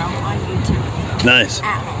Cavalier on YouTube. Nice.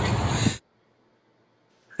 At home.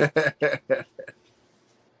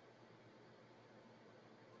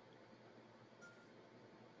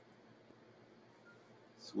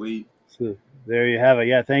 Sweet. So there you have it.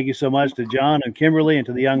 Yeah, thank you so much to John and Kimberly and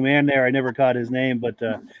to the young man there. I never caught his name, but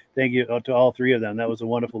thank you to all three of them. That was a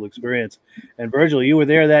wonderful experience. And Virgil, you were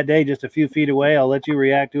there that day, just a few feet away. I'll let you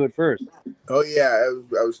react to it first. Oh yeah,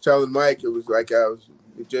 I was telling Mike, it was like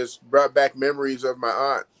it just brought back memories of my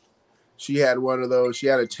aunt. She had one of those. She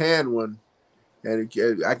had a tan one, and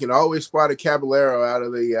I can always spot a Caballero out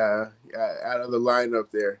of the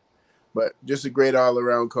lineup there. But just a great all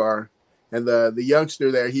around car. And the youngster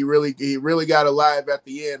there, he really got alive at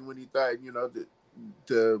the end when he thought, you know,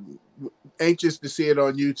 the anxious to see it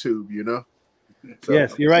on YouTube, you know. So,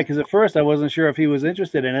 yes, you're right. Because at first I wasn't sure if he was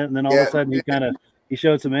interested in it, and then all of a sudden he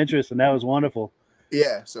showed some interest, and that was wonderful.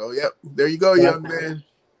 Yeah. So yep, there you go, young man.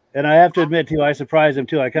 And I have to admit too, I surprised him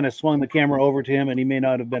too. I kind of swung the camera over to him, and he may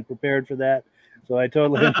not have been prepared for that. So I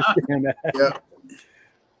totally understand that. Yeah.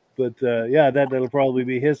 But yeah, that'll probably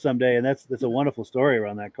be his someday, and that's a wonderful story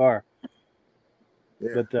around that car.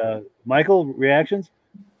 Yeah. But Michael, reactions?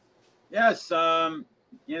 Yes,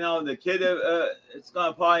 you know, the kid it's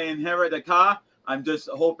gonna probably inherit the car. I'm just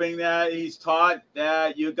hoping that he's taught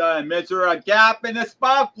that you gotta measure a gap in the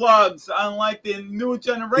spark plugs, unlike the new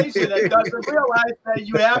generation that doesn't realize that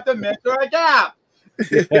you have to measure a gap.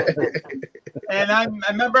 And I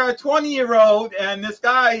remember a 20-year-old, and this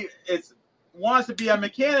guy wants to be a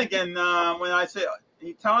mechanic, and when I say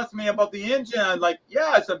he tells me about the engine, I'm like,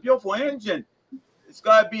 yeah, it's a beautiful engine. It's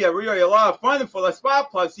got to be really a lot of fun for the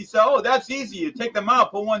spark plugs. He said, oh, that's easy. You take them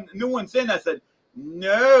out, put new ones in. I said,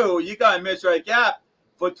 no, you got to measure a gap.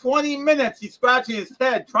 For 20 minutes, he's scratching his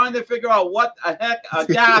head trying to figure out what the heck a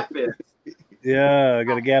gap is. Yeah, I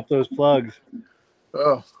got to gap those plugs.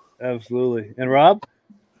 Oh, absolutely. And Rob?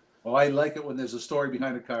 Oh, I like it when there's a story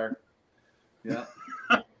behind a car. Yeah.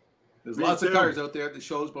 There's lots of cars out there at the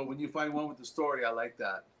shows, but when you find one with the story, I like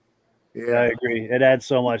that. Yeah, I agree. It adds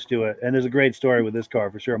so much to it. And there's a great story with this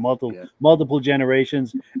car for sure. Multiple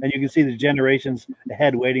generations, and you can see the generations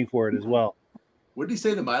ahead waiting for it as well. What did he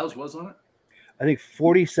say the miles was on it? I think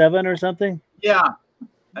 47 or something. Yeah.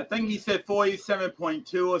 I think he said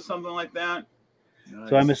 47.2 or something like that. Nice.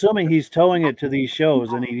 So I'm assuming he's towing it to these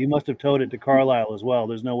shows, and he must have towed it to Carlisle as well.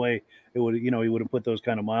 There's no way it would, he would have put those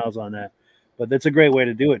kind of miles on that. But that's a great way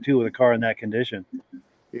to do it too with a car in that condition.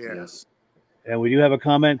 Yes. And we do have a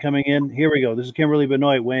comment coming in. Here we go. This is Kimberly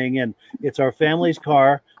Benoit weighing in. It's our family's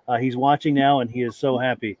car. He's watching now, and he is so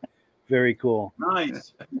happy. Very cool.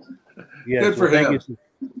 Nice. Yes. Good for him.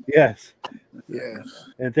 Yes. Yes.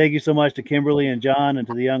 And thank you so much to Kimberly and John and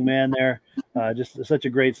to the young man there. Just such a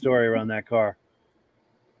great story around that car.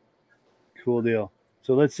 Cool deal.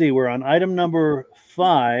 So let's see. We're on item number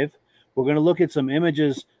 5. We're going to look at some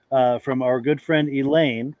images from our good friend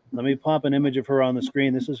Elaine. Let me pop an image of her on the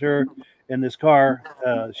screen. This is her in this car.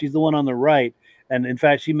 She's the one on the right. And in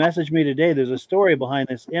fact, she messaged me today. There's a story behind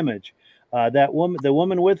this image. That woman, the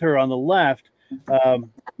woman with her on the left,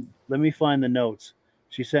 let me find the notes.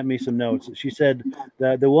 She sent me some notes. She said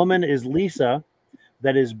that the woman is Lisa.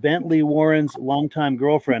 That is Bentley Warren's longtime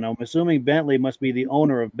girlfriend. I'm assuming Bentley must be the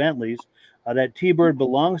owner of Bentley's. That T-Bird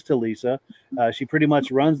belongs to Lisa. She pretty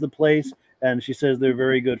much runs the place, and she says they're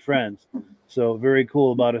very good friends. So very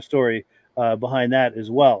cool about a story behind that as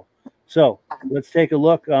well. So let's take a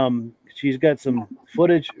look. She's got some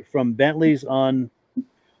footage from Bentley's on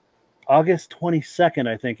August 22nd,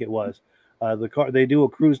 I think it was. The car, they do a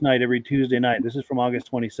cruise night every Tuesday night. This is from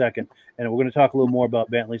August 22nd, and we're going to talk a little more about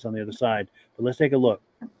Bentley's on the other side. But let's take a look.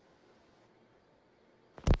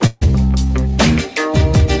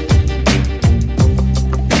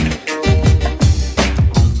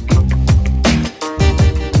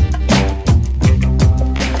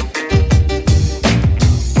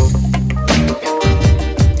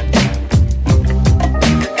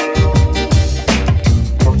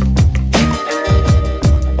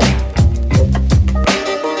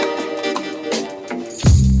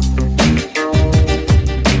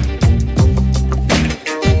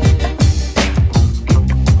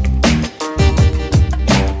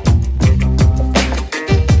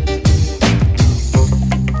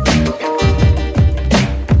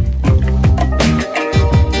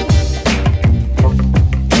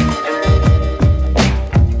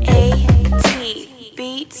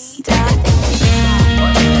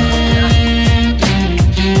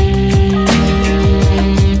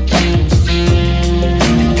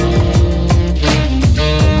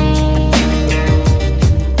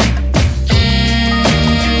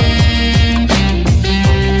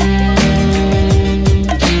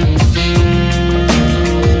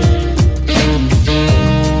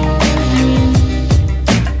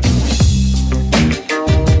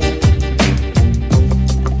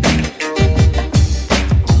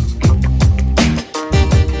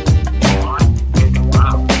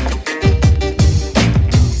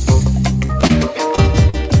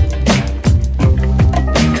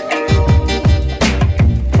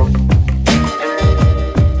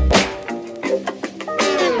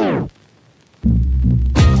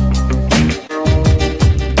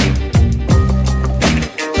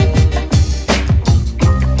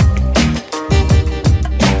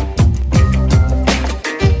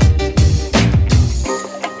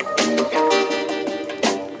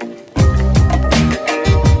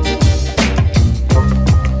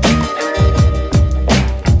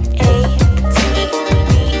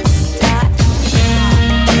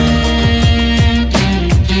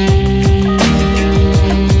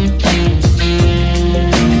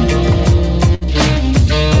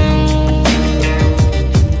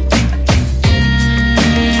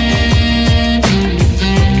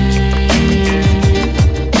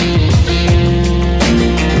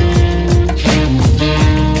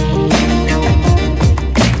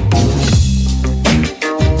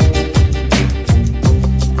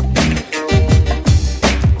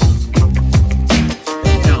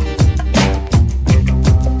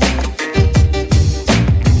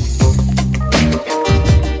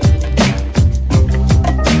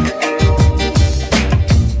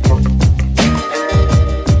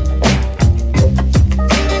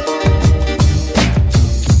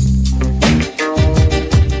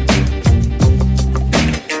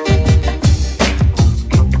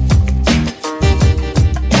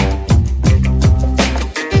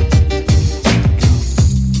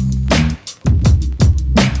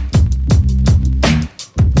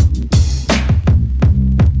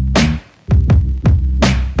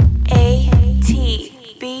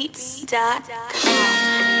 So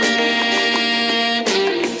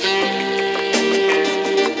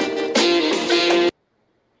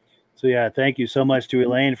yeah, thank you so much to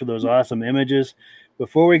Elaine for those awesome images.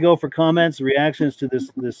 Before we go for comments, reactions to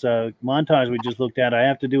this montage we just looked at, I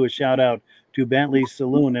have to do a shout out to Bentley's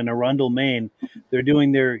Saloon in Arundel, Maine. They're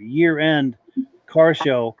doing their year-end car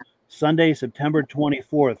show Sunday, September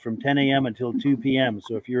 24th from 10 a.m. until 2 p.m.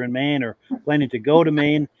 So if you're in Maine or planning to go to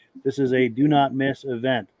Maine, this is a do not miss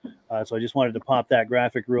event. So I just wanted to pop that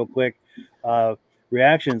graphic real quick.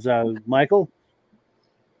 Reactions, Michael?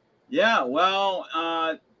 Yeah, well,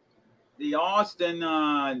 the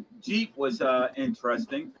Austin Jeep was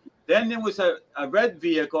interesting. Then there was a red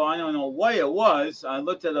vehicle. I don't know what it was. I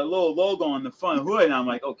looked at a little logo on the front hood, and I'm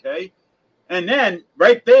like, okay. And then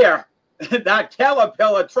right there, that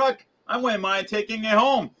Caterpillar truck, I wouldn't mind taking it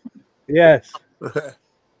home. Yes.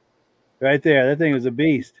 Right there. That thing was a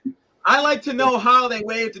beast. I like to know how they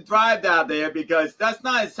were able to drive down there, because that's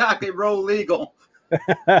not exactly road legal.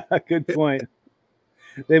 Good point.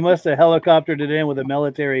 They must have helicoptered it in with a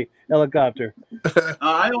military helicopter.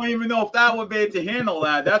 I don't even know if that would be able to handle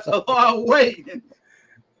that. That's a lot of weight.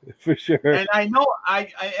 For sure. And I know,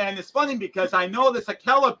 and it's funny because I know there's a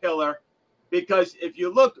Caterpillar, because if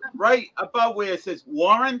you look right above where it says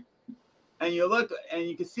Warren, and you look, and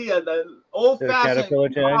you can see the old-fashioned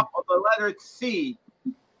top of the letter C,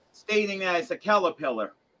 stating that it's a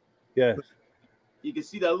Caterpillar. Yes. You can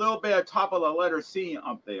see the little bit of top of the letter C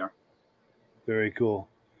up there. Very cool.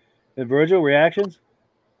 And Virgil, reactions?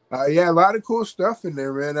 Yeah, a lot of cool stuff in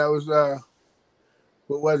there, man. That was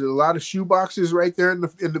what was it? A lot of shoe boxes right there in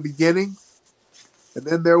the beginning, and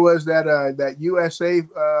then there was that USA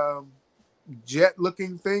jet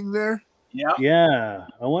looking thing there. Yeah. Yeah.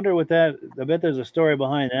 I wonder what that. I bet there's a story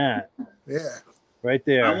behind that. Yeah. Right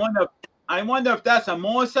there. I wonder if that's a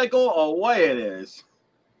motorcycle or what it is.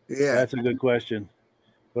 Yeah. That's a good question.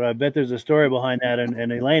 But I bet there's a story behind that.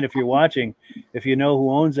 And Elaine, if you're watching, if you know who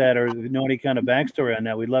owns that or if you know any kind of backstory on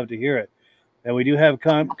that, we'd love to hear it. And we do have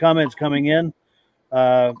comments coming in.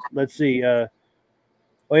 Let's see. Oh,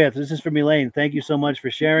 yeah, this is from Elaine. Thank you so much for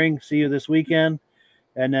sharing. See you this weekend.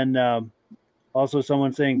 And then also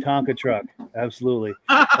someone saying Tonka truck. Absolutely.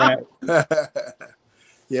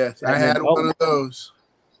 Yes, I had one of those.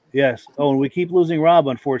 Yes. Oh, and we keep losing Rob,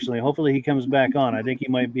 unfortunately. Hopefully he comes back on. I think he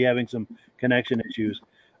might be having some connection issues.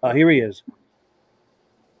 Here he is.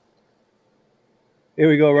 Here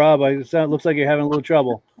we go, Rob. Looks like you're having a little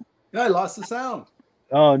trouble. Yeah, I lost the sound.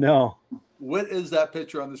 Oh, no. What is that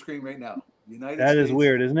picture on the screen right now? United That States. is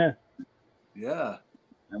weird, isn't it? Yeah.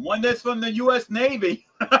 And one that's from the U.S. Navy.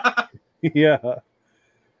 Yeah.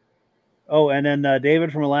 Oh, and then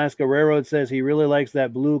David from Alaska Railroad says he really likes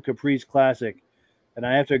that blue Caprice Classic. And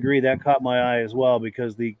I have to agree, that caught my eye as well,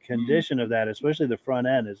 because the condition of that, especially the front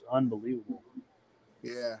end, is unbelievable.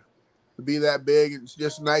 Yeah. To be that big, it's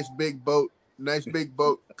just a nice big boat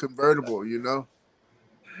convertible, you know?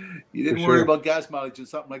 You didn't worry about gas mileage or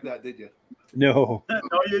something like that, did you? No. No,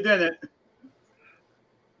 you didn't.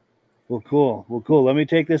 Well, cool. Well, cool. Let me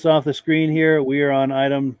take this off the screen here. We are on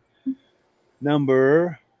item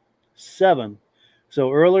number 7.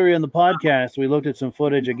 So earlier in the podcast, we looked at some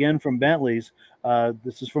footage again from Bentley's.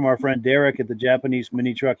 This is from our friend Derek at the Japanese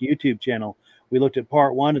Mini Truck YouTube channel. We looked at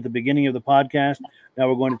part 1 at the beginning of the podcast. Now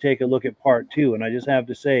we're going to take a look at part 2. And I just have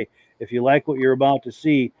to say, if you like what you're about to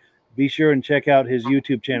see, be sure and check out his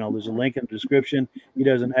YouTube channel. There's a link in the description. He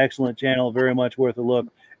does an excellent channel, very much worth a look.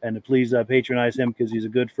 And please patronize him because he's a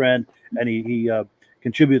good friend and he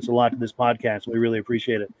contributes a lot to this podcast. We really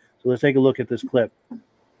appreciate it. So let's take a look at this clip.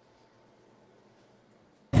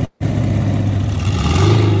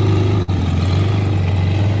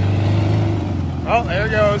 Oh, there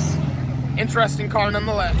it goes. Interesting car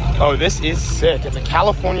nonetheless. Oh, this is sick. It's a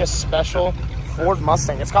California Special Ford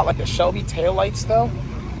Mustang. It's got like the Shelby taillights though.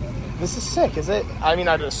 This is sick, is it? I mean,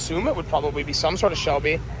 I'd assume it would probably be some sort of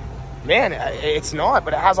Shelby. Man, it's not,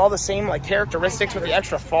 but it has all the same like characteristics with the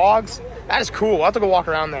extra fogs. That is cool. We'll have to go walk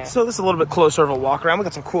around there. So this is a little bit closer of a walk around. We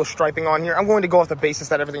got some cool striping on here. I'm going to go off the basis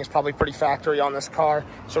that everything is probably pretty factory on this car.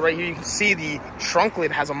 So right here you can see the trunk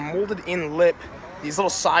lid has a molded in lip. These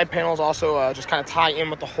little side panels also just kind of tie in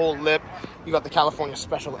with the whole lip. You got the California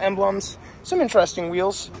Special emblems. Some interesting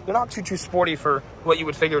wheels. They're not too sporty for what you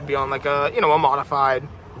would figure would be on like a, a modified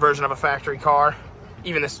version of a factory car.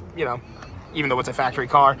 Even this, even though it's a factory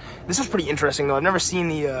car. This is pretty interesting though. I've never seen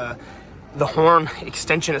the horn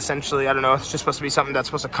extension essentially. I don't know. It's just supposed to be something that's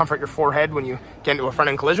supposed to comfort your forehead when you get into a front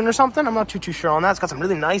end collision or something. I'm not too sure on that. It's got some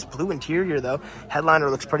really nice blue interior though.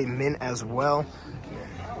 Headliner looks pretty mint as well.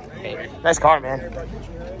 Hey, nice car, man.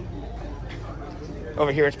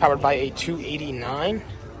 Over here it's powered by a 289.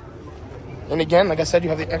 And again, like I said, you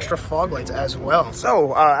have the extra fog lights as well.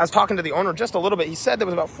 So I was talking to the owner just a little bit. He said there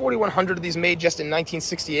was about 4,100 of these made just in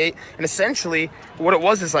 1968. And essentially what it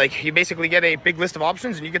was is like you basically get a big list of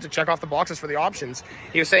options and you get to check off the boxes for the options.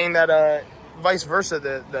 He was saying that vice versa,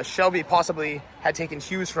 the Shelby possibly had taken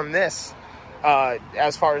cues from this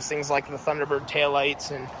as far as things like the Thunderbird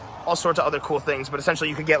taillights and all sorts of other cool things. But essentially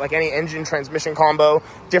you could get like any engine transmission combo,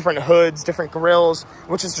 different hoods, different grills,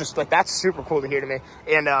 which is just like, that's super cool to hear to me.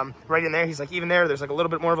 And right in there, he's like, even there's like a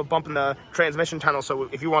little bit more of a bump in the transmission tunnel. So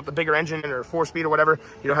if you want the bigger engine or 4-speed or whatever,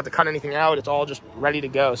 you don't have to cut anything out. It's all just ready to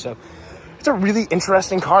go. So it's a really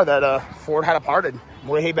interesting car that Ford had aparted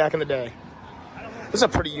way back in the day. This is a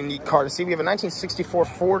pretty unique car to see. We have a 1964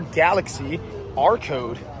 Ford Galaxy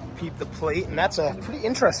R-Code. Peep the plate, and that's pretty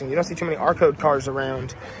interesting. You don't see too many R-Code cars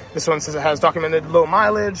around. This one says it has documented low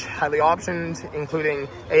mileage, highly optioned, including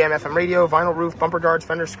AM, FM radio, vinyl roof, bumper guards,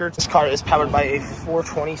 fender skirts. This car is powered by a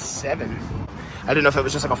 427. I didn't know if it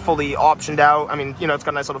was just like a fully optioned out. I mean, you know, it's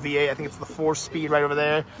got a nice little V8. I think it's the 4-speed right over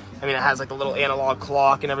there. I mean, it has like the little analog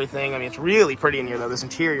clock and everything. I mean, it's really pretty in here though. This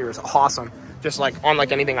interior is awesome, just like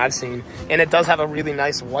unlike anything I've seen. And it does have a really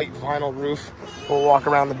nice white vinyl roof. We'll walk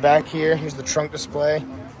around the back here. Here's the trunk display.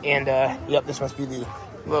 And, yep, this must be the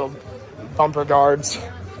little bumper guards.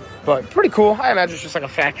 But pretty cool. I imagine it's just like a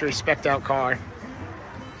factory spec'd out car.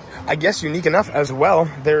 I guess unique enough as well,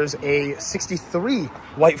 there's a 63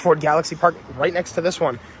 white Ford Galaxy parked right next to this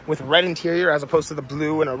one with red interior as opposed to the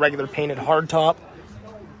blue and a regular painted hardtop.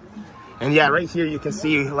 And yeah, right here you can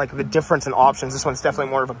see like the difference in options. This one's definitely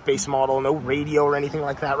more of a base model, no radio or anything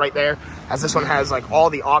like that right there. As this one has like all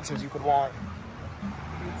the options you could want.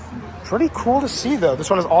 Pretty cool to see though. This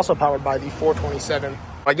one is also powered by the 427.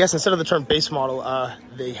 I guess instead of the term base model,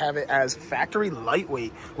 they have it as factory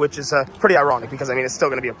lightweight, which is pretty ironic because I mean it's still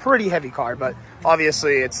going to be a pretty heavy car, but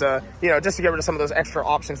obviously it's you know, just to get rid of some of those extra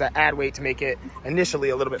options that add weight to make it initially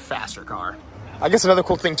a little bit faster car. I guess another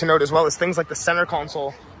cool thing to note as well is things like the center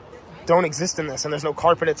console don't exist in this, and there's no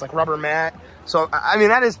carpet. It's like rubber mat. So I mean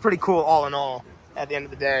that is pretty cool all in all at the end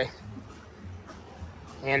of the day.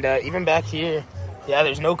 And even back here, yeah,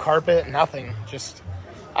 there's no carpet, nothing. Just,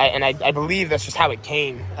 I believe that's just how it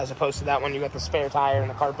came, as opposed to that one you got the spare tire and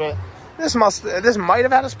the carpet. This might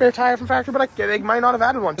have had a spare tire from factory, but they might not have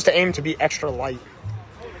added one, just to aim to be extra light.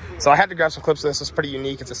 So I had to grab some clips of this. It's pretty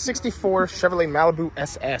unique. It's a 64 Chevrolet Malibu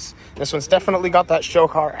SS. This one's definitely got that show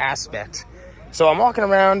car aspect. So I'm walking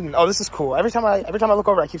around, and oh, this is cool. Every time I look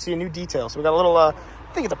over, I keep seeing new details. So we got a little, I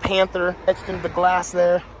think it's a panther etched into the glass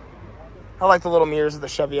there. I like the little mirrors with the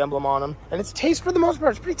Chevy emblem on them. And it's for the most part,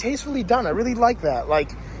 it's pretty tastefully done. I really like that. Like,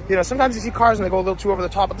 you know, sometimes you see cars and they go a little too over the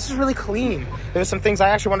top, but this is really clean. There's some things I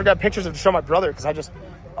actually want to grab pictures of to show my brother because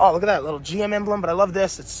oh, look at that little GM emblem, but I love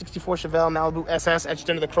this. It's 64 Chevelle Malibu SS etched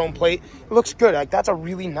into the chrome plate. It looks good. Like, that's a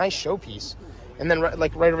really nice showpiece. And then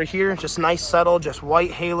like right over here, just nice, subtle, just white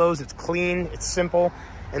halos. It's clean, it's simple.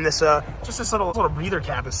 And this, just this little breather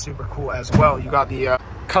cap is super cool as well. You got the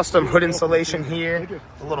custom hood insulation here,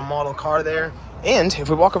 a little model car there. And if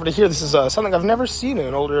we walk over to here, this is something I've never seen in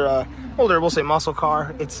an older, we'll say muscle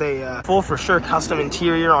car. It's a full for sure custom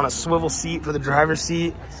interior on a swivel seat for the driver's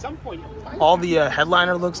seat. All the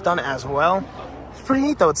headliner looks done as well. It's pretty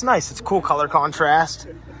neat though. It's nice. It's cool color contrast.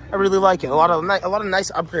 I really like it. A lot of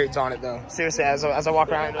nice upgrades on it though. Seriously, as I walk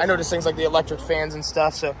around, I notice things like the electric fans and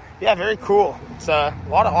stuff. So yeah, very cool. It's a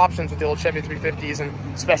lot of options with the old Chevy 350s and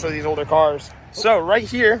especially these older cars. So right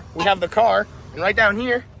here we have the car, and right down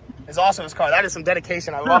here is also his car. That is some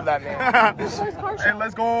dedication. I love that, man. Hey,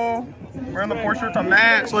 let's go. We're in the Porsche to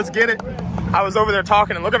match. Let's get it. I was over there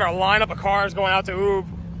talking, and look at our lineup of cars going out to Oob.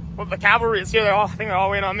 Well, the cavalry is here. I think they're all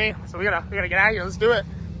waiting on me. So we gotta get out of here. Let's do it.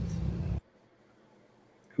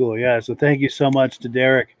 Cool. Yeah. So thank you so much to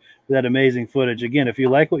Derek for that amazing footage. Again, if you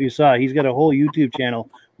like what you saw, he's got a whole YouTube channel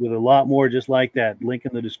with a lot more just like that. Link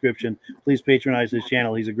in the description. Please patronize his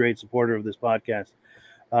channel. He's a great supporter of this podcast.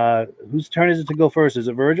 Whose turn is it to go first? Is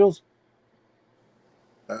it Virgil's?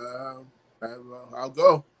 I'll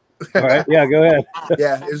go. All right. Yeah, go ahead.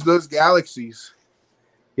 Yeah, it's those Galaxies.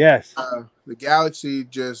 Yes. The Galaxy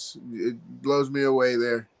it blows me away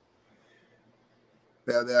there.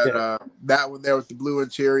 That one there with the blue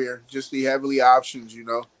interior, just the heavily options, you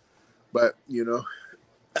know. But you know,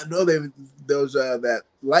 I know that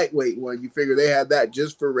lightweight one. You figure they had that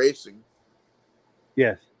just for racing.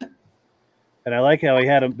 Yes. And I like how they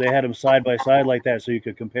had them side by side like that, so you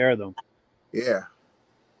could compare them. Yeah.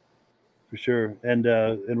 For sure. And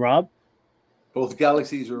Rob? Both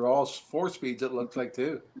Galaxies are all 4-speeds, it looks like,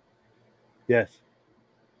 too. Yes.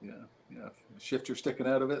 Yeah. Shifter sticking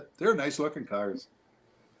out of it. They're nice looking cars.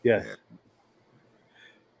 Yes.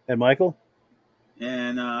 And Michael?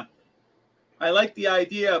 And I like the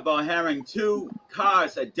idea about having two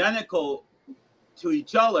cars identical to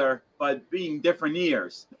each other, but being different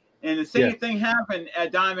years. And the same thing happened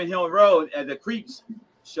at Diamond Hill Road at the Creeps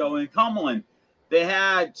show in Cumberland. They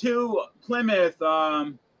had two Plymouth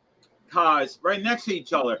cars right next to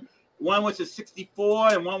each other. One was a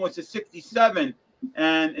 64 and one was a 67.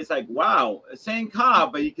 And it's like, wow, same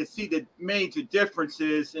car, but you can see the major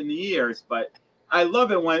differences in the years. But I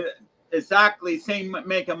love it when exactly same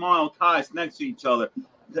make and model cars next to each other,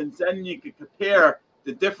 because then you can compare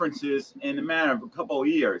the differences in a matter of a couple of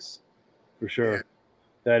years. For sure.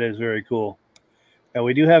 That is very cool. And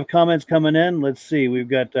we do have comments coming in. Let's see. We've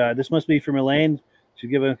got, this must be from Elaine.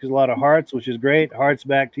 She's giving us a lot of hearts, which is great. Hearts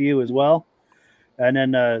back to you as well. And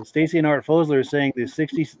then Stacy and Art Fosler is saying the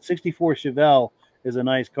 64 Chevelle is a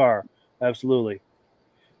nice car. Absolutely.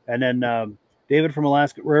 And then David from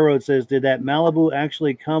Alaska Railroad says, did that Malibu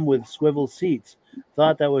actually come with swivel seats?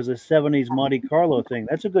 Thought that was a 70s Monte Carlo thing.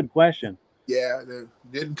 That's a good question. Yeah, they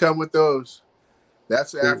didn't come with those.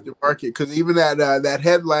 That's aftermarket, because even that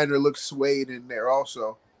headliner looks suede in there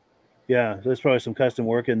also. Yeah, there's probably some custom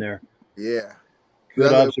work in there. Yeah.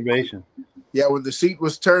 Good observation. Yeah, when the seat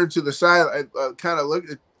was turned to the side, I kind of looked,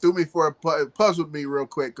 it threw me for it puzzled me real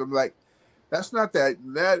quick. I'm like, that's not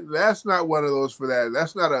that's not one of those for that.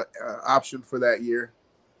 That's not a option for that year.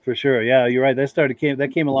 For sure. Yeah, you're right.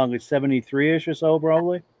 That came along with 73-ish or so,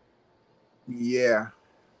 probably. Yeah.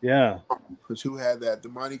 Yeah. Because who had that? The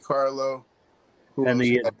Monte Carlo. And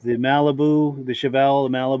the Malibu, the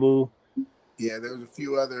Chevelle, the Malibu. Yeah, there was a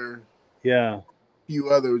few other. Yeah. Few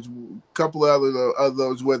others, a couple of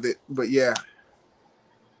those with it, but yeah.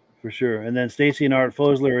 For sure. And then Stacy and Art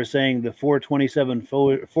Fosler are saying the 427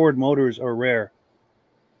 Ford motors are rare.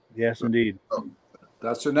 Yes, indeed.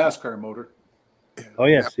 That's a NASCAR motor. Oh,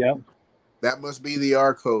 yes. Yeah. That must be the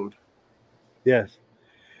R code. Yes.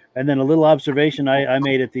 And then a little observation I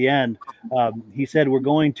made at the end. He said we're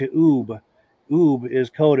going to Oob. Oob is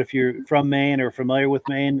code if you're from Maine or familiar with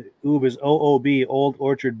Maine. Oob is OOB, Old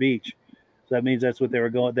Orchard Beach. So that means that's what they were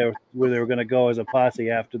going there, where they were going to go as a posse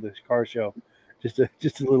after the car show. Just a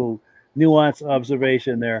little nuanced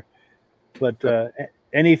observation there. But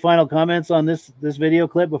any final comments on this video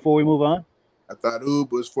clip before we move on? I thought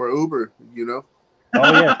Oob was for Uber, you know.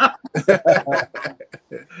 Oh yeah.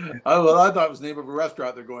 I thought it was the name of a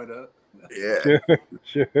restaurant they're going to. Yeah.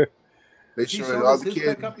 Sure. They showed all the kids.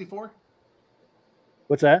 Pickup before?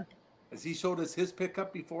 What's that? Has he showed us his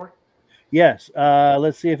pickup before? Yes.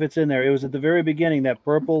 Let's see if it's in there. It was at the very beginning, that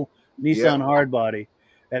purple Nissan hardbody.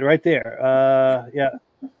 And right there. Yeah.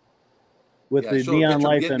 With the neon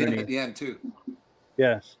lights underneath. At the end too.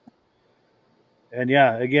 Yes. And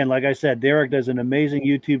yeah, again, like I said, Derek does an amazing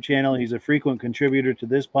YouTube channel. He's a frequent contributor to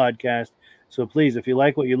this podcast. So please, if you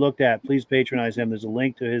like what you looked at, please patronize him. There's a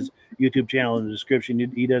link to his YouTube channel in the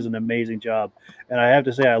description. He does an amazing job. And I have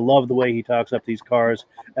to say, I love the way he talks up these cars,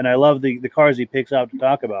 and I love the cars he picks out to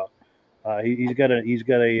talk about. He's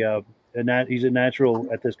a natural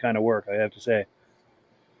at this kind of work, I have to say.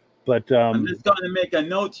 But I'm just going to make a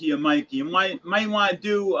note to you, Mike. You might want to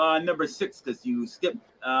do number 6, because you skipped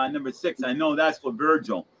number 6. I know that's for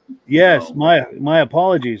Virgil. Yes, so, my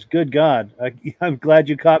apologies. Good God, I'm glad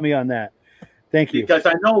you caught me on that. Thank you. Because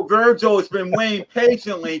I know Virgil has been waiting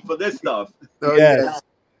patiently for this stuff. Oh,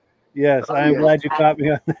 yes, I'm glad you caught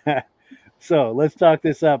me on that. So let's talk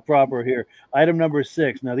this up proper here. Item number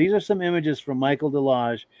 6. Now, these are some images from Michael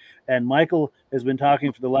Delage, and Michael has been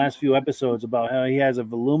talking for the last few episodes about how he has a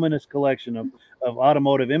voluminous collection of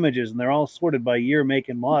automotive images, and they're all sorted by year, make,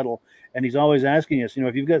 and model. And he's always asking us,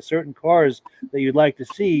 if you've got certain cars that you'd like to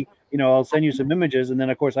see, I'll send you some images, and then,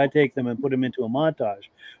 of course, I take them and put them into a montage.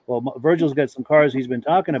 Well, Virgil's got some cars he's been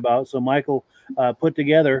talking about, so Michael put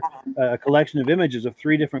together a collection of images of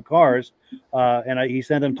 3 different cars, and he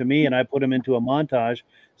sent them to me, and I put them into a montage.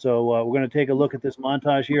 So we're going to take a look at this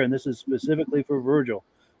montage here, and this is specifically for Virgil.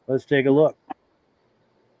 Let's take a look.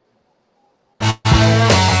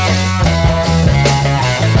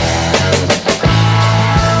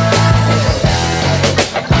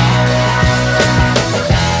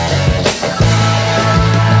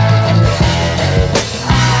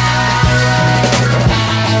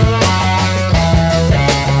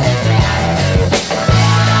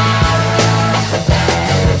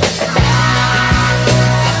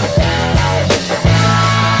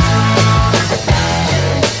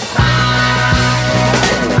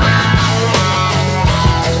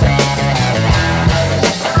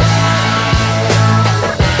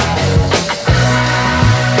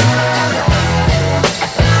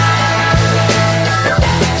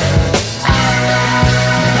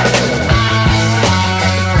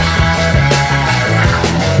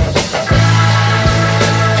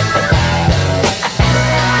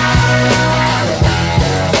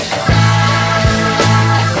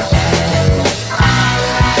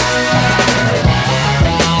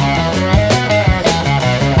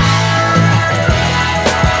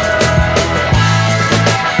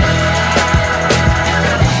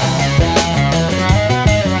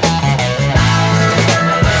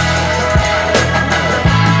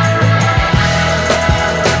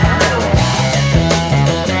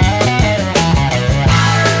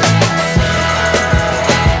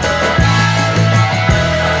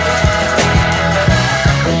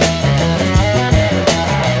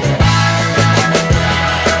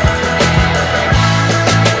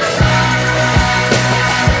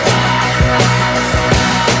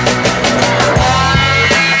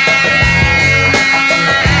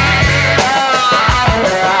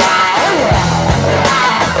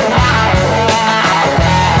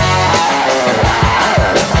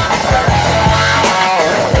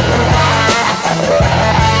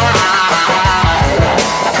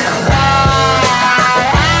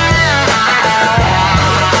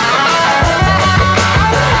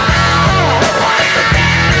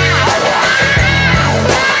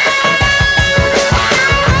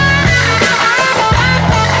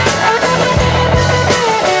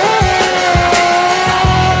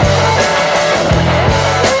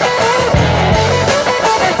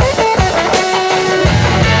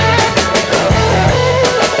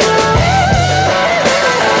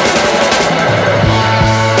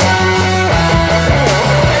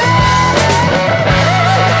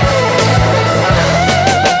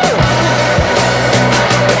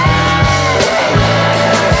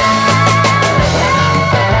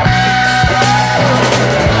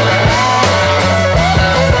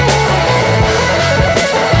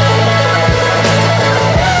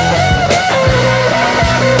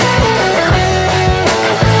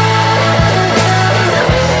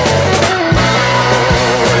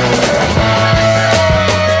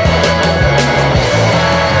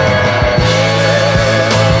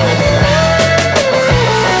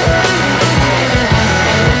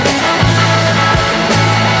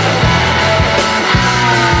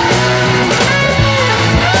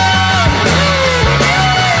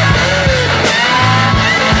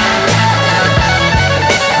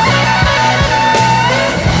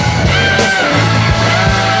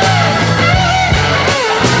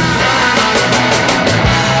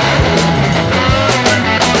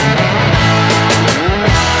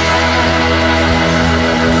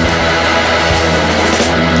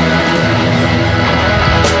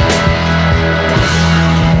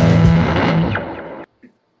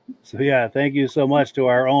 Yeah, thank you so much to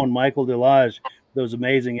our own Michael Delage, those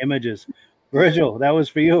amazing images. Virgil, that was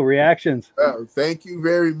for you. Reactions. Oh, thank you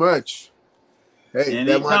very much. Hey,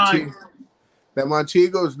 anytime. That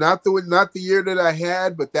Montego is not the year that I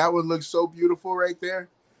had, but that one looks so beautiful right there.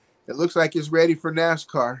 It looks like it's ready for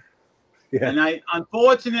NASCAR. Yeah. And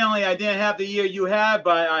unfortunately I didn't have the year you had,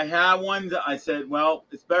 but I had one that I said, well,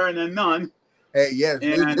 it's better than none. Hey, yes,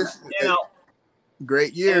 and you know,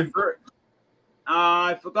 great year.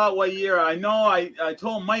 I forgot what year. I know I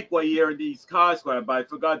told Mike what year these cars were, but I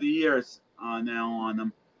forgot the years now on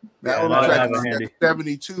them. That one looks like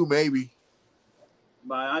 72, maybe.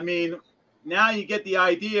 But I mean, now you get the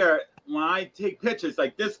idea. When I take pictures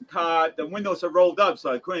like this car, the windows are rolled up,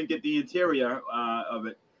 so I couldn't get the interior of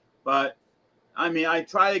it. But I mean, I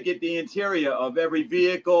try to get the interior of every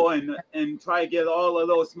vehicle and try to get all of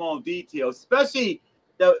those small details, especially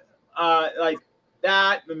the like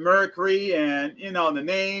that, the Mercury, and you know the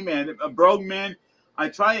name and a Brogman. I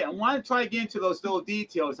want to try to get into those little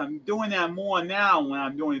details. I'm doing that more now when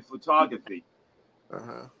I'm doing photography.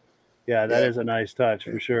 Yeah, that is a nice touch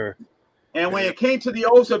for sure. And when it came to the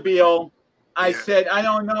Oldsmobile, I said, I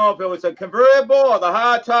don't know if it was a convertible or the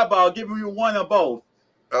hard top, but I'll give you one of both.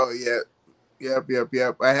 Oh, yeah.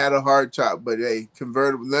 Yep. I had a hard top, but hey,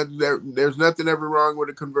 convertible. There's nothing ever wrong with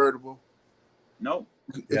a convertible. Nope.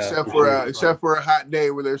 Except for a hot day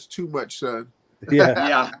where there's too much sun.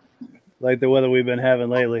 Yeah. Like the weather we've been having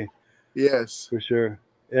lately. Yes. For sure.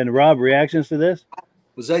 And Rob, reactions to this?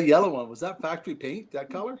 Was that yellow one? Was that factory paint, that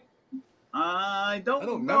color? I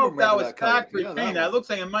don't know if that was factory paint. That looks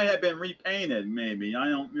like it might have been repainted, maybe. I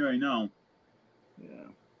don't really know. Yeah.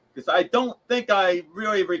 Because I don't think I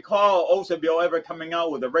really recall Oldsmobile ever coming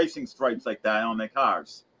out with the racing stripes like that on their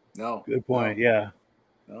cars. No. Good point. Yeah.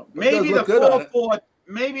 No. Maybe the 442,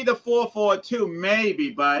 maybe the 442,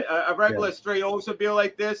 maybe, but a regular straight Oldsmobile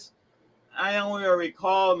like this, I don't really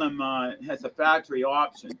recall them has a factory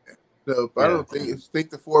option. No, I don't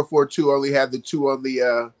think the 442 only had the two on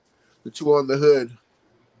the hood.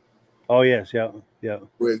 Oh yes, yeah.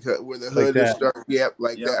 Where the hood is starting,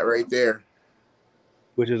 that right there.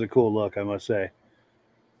 Which is a cool look, I must say.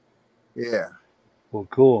 Yeah. Well,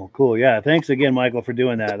 cool. Yeah, thanks again, Michael, for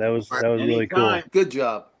doing that. That was really cool. Good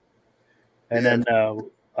job. And then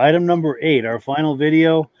item number 8, our final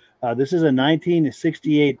video. This is a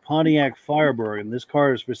 1968 Pontiac Firebird, and this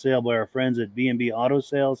car is for sale by our friends at B&B Auto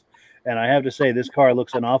Sales. And I have to say, this car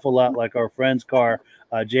looks an awful lot like our friend's car,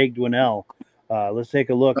 Jake Dwinell. Let's take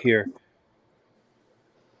a look here.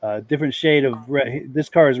 Different shade of red. This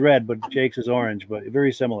car is red, but Jake's is orange, but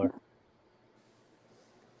very similar.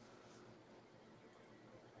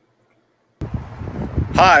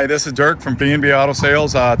 Hi, this is Dirk from B&B Auto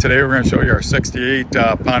Sales. Today we're going to show you our 68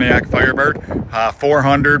 Pontiac Firebird,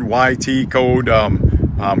 400 YT code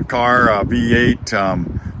car,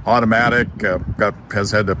 V8, automatic,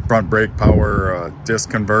 has had the front brake power, disc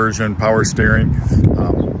conversion, power steering.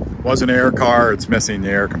 Was an air car, it's missing the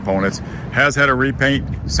air components. Has had a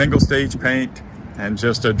repaint, single stage paint, and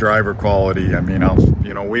just a driver quality. I mean,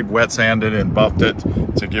 we've wet sanded and buffed it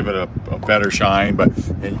to give it a better shine, but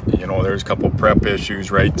there's a couple prep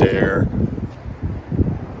issues right there.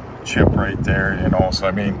 Chip right there, so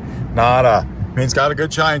I mean, it's got a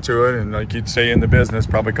good shine to it, and like you'd say in the business,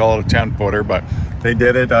 probably call it a 10-footer, but they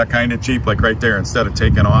did it kind of cheap, like right there. Instead of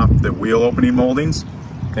taking off the wheel opening moldings,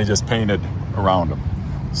 they just painted around them.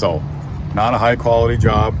 So, not a high quality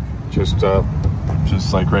job, just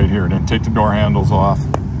like right here. Didn't take the door handles off,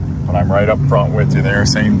 but I'm right up front with you there.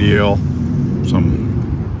 Same deal.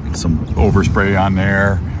 Some overspray on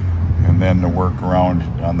there, and then the work around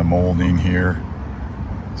on the molding here.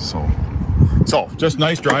 So just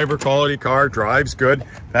nice driver quality car. Drives good.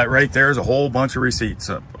 That right there is a whole bunch of receipts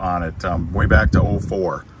on it, way back to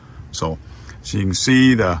 04. So you can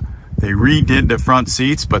see they redid the front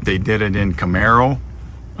seats, but they did it in Camaro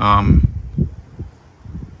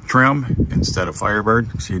trim instead of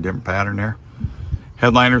Firebird. See a different pattern there.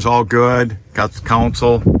 Headliner's all good. Got the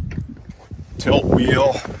console, tilt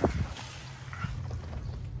wheel.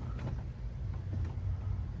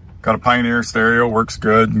 Got a Pioneer stereo, works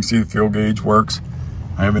good. You can see the fuel gauge works.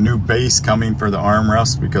 I have a new base coming for the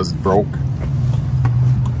armrest because it broke.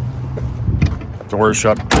 Doors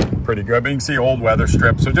shut pretty good, but you can see old weather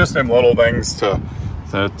strips. So just them little things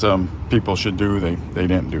that people should do, they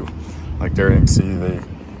didn't do. Like there you can see they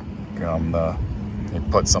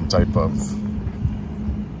put some type of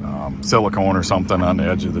silicone or something on the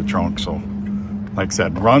edge of the trunk. So like I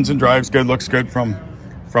said, runs and drives good, looks good from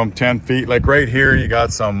 10 feet. Like right here, you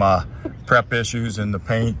got some prep issues in the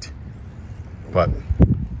paint, but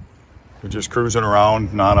we're just cruising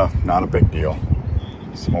around, not a big deal.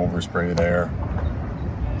 Some overspray there.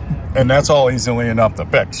 And that's all easily enough to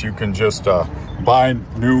fix. You can just buy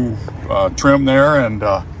new trim there, and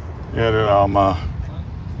it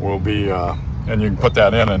will be, and you can put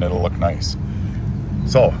that in and it'll look nice.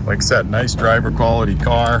 So, like I said, nice driver quality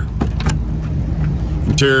car.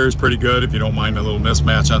 Interior is pretty good if you don't mind a little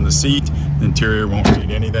mismatch on the seat. The interior won't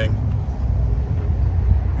need anything.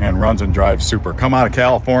 And runs and drives super. Come out of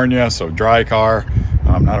California, so dry car.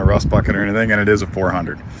 Not a rust bucket or anything, and it is a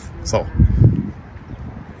 400. So, you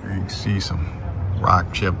can see some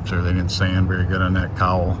rock chips, or they didn't sand very good on that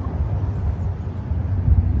cowl.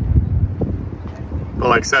 But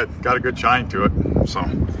like I said, got a good shine to it, so.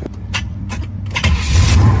 You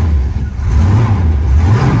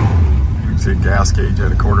can see a gas gauge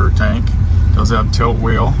at a quarter tank. Does have tilt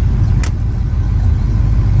wheel.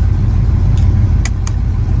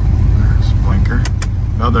 There's blinker.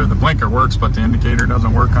 The blinker works, but the indicator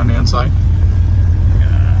doesn't work on the inside.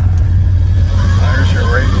 There's your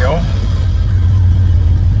radio.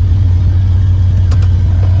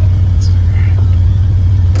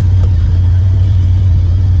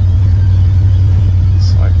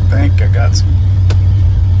 So I think I got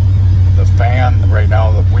the fan right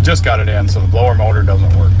now. We just got it in, so the blower motor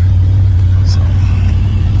doesn't work. So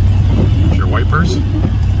there's your wipers.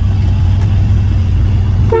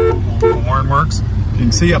 The horn works. You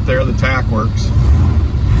can see up there the tack works.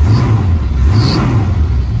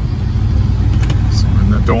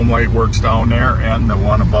 And the dome light works down there, and the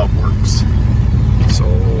one above works. So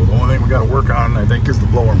the only thing we got to work on, I think, is the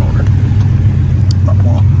blower motor.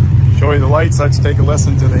 We'll show you the lights. Let's take a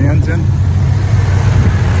listen to the engine.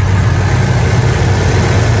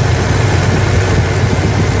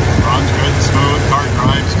 Runs good, smooth, car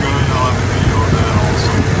drives good. I'll have a video of that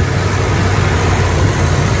also.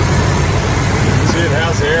 See, it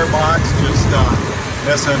has the air box, just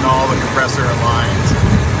missing all the compressor lines,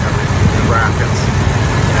 the brackets,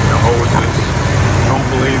 and the hoses. Don't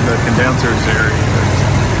believe the condensers there either.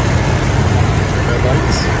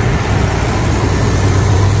 Headlights.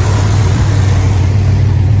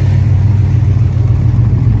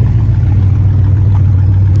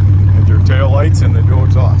 And your tail lights and the dual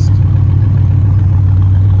exhaust.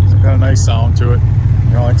 It's got a nice sound to it.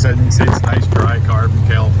 You know, like I said, you can see it's a nice dry car from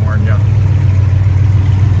California.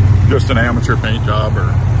 Just an amateur paint job or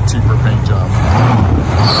cheaper paint job.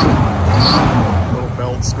 Little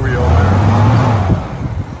belt squeal there.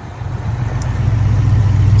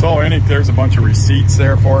 So there's a bunch of receipts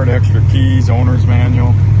there for it, extra keys, owner's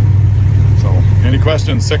manual. So any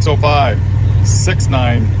questions,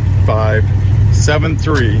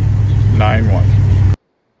 605-695-7391.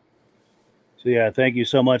 So yeah, thank you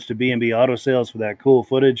so much to B&B Auto Sales for that cool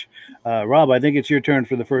footage. Rob, I think it's your turn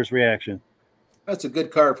for the first reaction. That's a good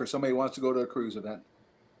car for somebody who wants to go to a cruise event.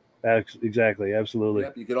 Exactly, absolutely.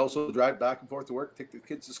 Yep, you could also drive back and forth to work, take the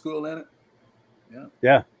kids to school in it. Yeah.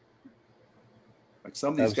 Yeah. Like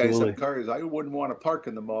some of these guys have cars, I wouldn't want to park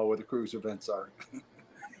in the mall where the cruise events are.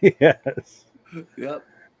 Yes. Yep.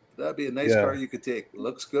 That'd be a nice car you could take.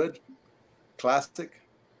 Looks good. Classic.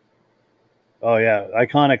 Oh, yeah.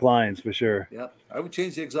 Iconic lines for sure. Yeah. I would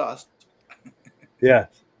change the exhaust. Yes.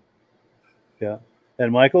 Yeah.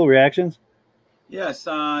 And Michael, reactions? Yes.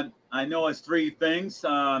 I know it's three things.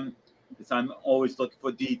 I'm always looking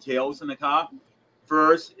for details in the car.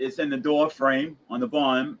 First, it's in the door frame on the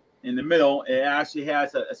bottom. In the middle, it actually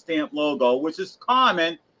has a stamped logo, which is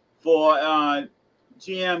common for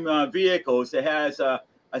GM vehicles. It has a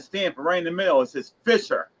stamp right in the middle. It says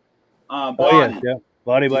Fisher. Body. Oh, yes, yeah.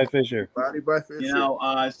 Body by Fisher. Body by Fisher. You know,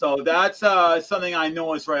 so that's something I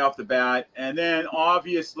noticed right off the bat. And then,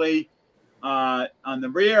 obviously, on the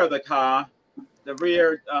rear of the car, the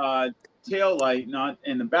rear tail light, not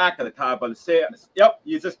in the back of the car, but yep,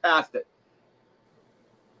 you just passed it.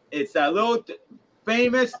 It's that little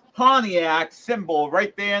famous Pontiac symbol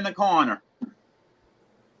right there in the corner.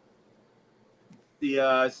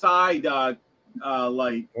 The side light.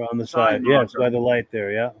 On the side, yes, by the light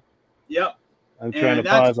there, yeah. Yep. I'm trying to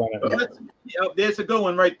pause on it. Yep, there's a good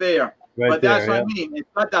one right there. But that's what I mean. It's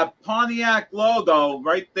got that Pontiac logo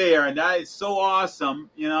right there, and that is so awesome,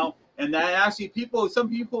 you know. And that actually some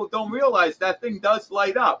people don't realize that thing does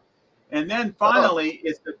light up. And then finally,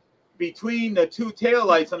 it's between the two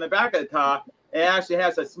taillights on the back of the car, it actually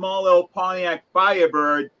has a small little Pontiac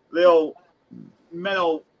Firebird little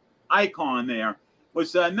metal icon there,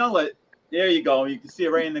 which there you go. You can see it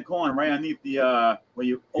right in the corner, right underneath the where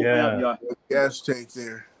you open up your gas tank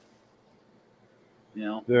there. You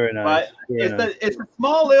know, very nice. But it's the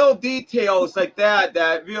small little details like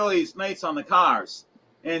that really is nice on the cars.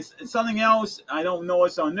 And something else I don't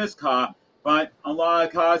notice on this car, but a lot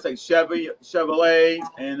of cars like Chevrolet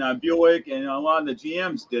and Buick and a lot of the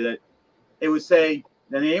GMs did it. It would say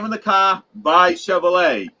the name of the car by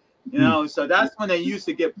Chevrolet. You know, so that's when they used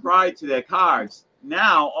to get pride to their cars.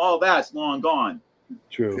 Now all that's long gone.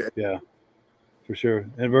 True. Yeah, for sure.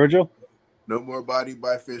 And Virgil? No more body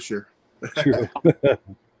by Fisher. True.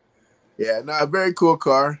 Yeah, no, a very cool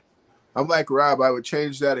car. I'm like Rob. I would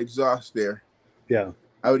change that exhaust there. Yeah.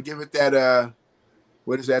 I would give it that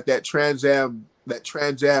what is that? That Trans Am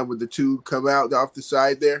with the two come out off the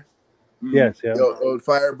side there. Yes, yeah. The old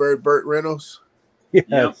Firebird Burt Reynolds. Yes.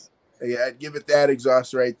 Yep. Yeah, I'd give it that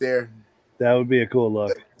exhaust right there. That would be a cool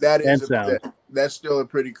look. That is sound. That's still a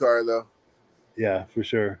pretty car though. Yeah, for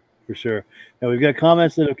sure. For sure. Now we've got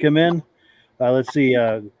comments that have come in. Let's see.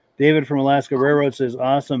 David from Alaska Railroad says,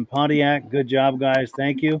 awesome Pontiac. Good job, guys.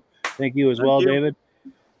 Thank you. Thank you as well, David.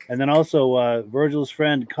 And then also Virgil's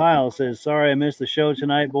friend Kyle says, sorry I missed the show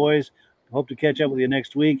tonight, boys. Hope to catch up with you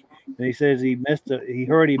next week. And he says he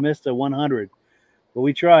heard he missed a 100. But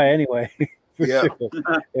we try anyway. For sure.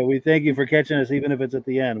 And we thank you for catching us, even if it's at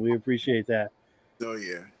the end. We appreciate that. Oh,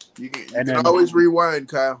 yeah. You can always rewind,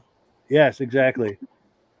 Kyle. Yes, exactly.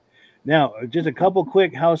 Now, just a couple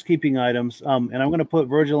quick housekeeping items, and I'm going to put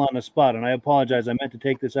Virgil on the spot, and I apologize. I meant to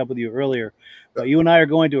take this up with you earlier. But you and I are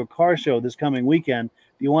going to a car show this coming weekend.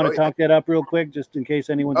 Do you want to talk that up real quick, just in case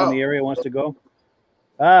anyone's in the area wants to go?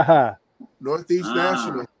 Aha. Northeast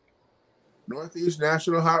National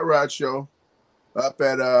Hot Rod Show up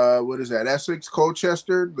at, what is that, Essex,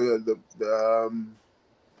 Colchester, the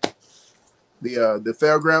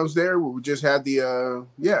fairgrounds there. We just had the,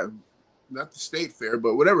 not the state fair,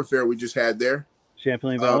 but whatever fair we just had there.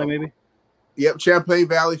 Champlain Valley, maybe? Yep, Champlain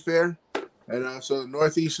Valley Fair. And so the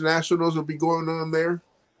Northeast Nationals will be going on there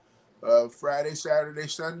Friday, Saturday,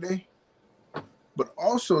 Sunday. But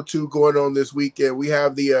also, too, going on this weekend, we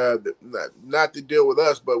have the not to deal with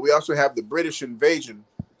us, but we also have the British Invasion.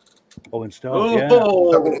 Oh, in Stowe,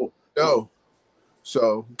 yeah.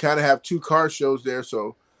 So kind of have two car shows there.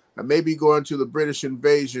 So I may be going to the British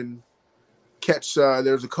Invasion. Catch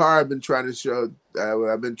there's a car I've been trying to show.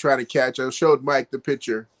 I've been trying to catch. I showed Mike the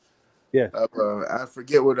picture. Yeah. I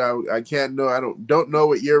forget what I can't know. I don't know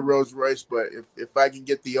what year Rolls Royce, but if I can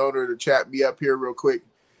get the owner to chat me up here real quick,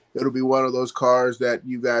 it'll be one of those cars that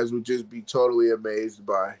you guys would just be totally amazed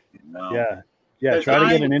by. No. Yeah. Try to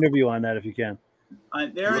get an interview on that if you can.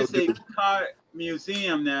 There is a car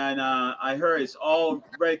museum that I heard it's all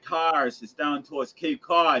red cars. It's down towards Cape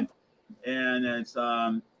Cod, and it's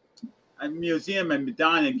a museum I'm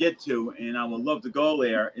dying to get to, and I would love to go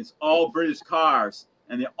there. It's all British cars,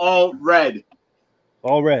 and they're all red.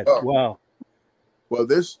 All red. Oh. Wow. Well,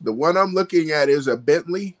 the one I'm looking at is a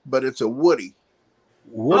Bentley, but it's a Woody.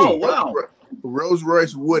 Oh, wow. Rolls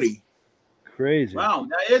Royce Woody. Crazy. Wow,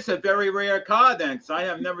 that is a very rare car then, because I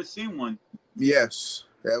have never seen one. Yes,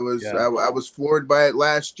 that was. Yeah. I was floored by it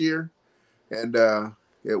last year, and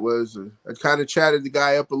it was. I kind of chatted the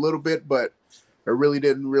guy up a little bit, but I really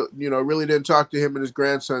didn't talk to him and his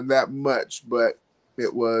grandson that much. But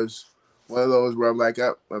it was one of those where I'm like,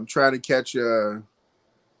 I'm trying to catch.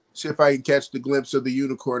 See if I can catch the glimpse of the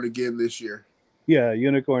unicorn again this year. Yeah,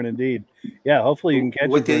 unicorn indeed. Yeah, hopefully you can catch it.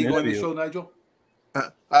 What day are you going to the show, Nigel?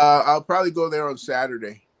 I'll probably go there on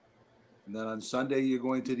Saturday. And then on Sunday, you're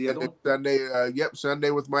going to the other one? Sunday,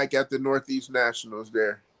 Sunday with Mike at the Northeast Nationals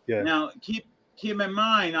there. Yeah. Now, keep in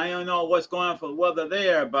mind, I don't know what's going on for the weather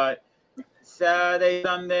there, but Saturday,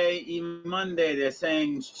 Sunday, even Monday, they're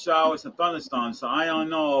saying showers and thunderstorms. So I don't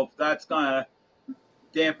know if that's going to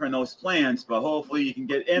dampen those plans, but hopefully you can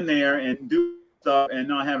get in there and do stuff and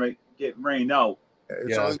not have it get rained out.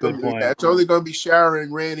 It's only going to be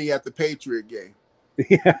showering rainy at the Patriot game.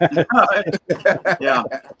 Yeah.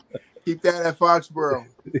 Keep that at Foxborough.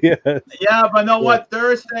 Yeah. Yeah, but know what?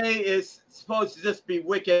 Thursday is supposed to just be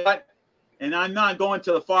wicked hot, and I'm not going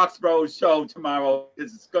to the Foxborough show tomorrow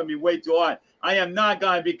because it's going to be way too hot. I am not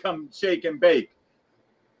going to become shake and bake.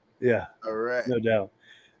 Yeah. All right. No doubt.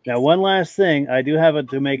 Now, one last thing, I do have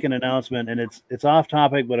to make an announcement, and it's off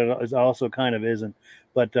topic, but it also kind of isn't.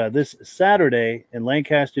 But this Saturday in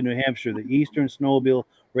Lancaster, New Hampshire, the Eastern Snowmobile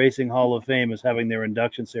Racing Hall of Fame is having their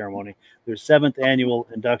induction ceremony, their 7th annual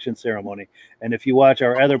induction ceremony. And if you watch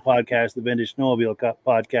our other podcast, the Vintage Snowmobile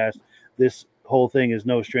podcast, this whole thing is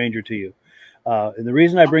no stranger to you. And the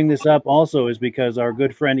reason I bring this up also is because our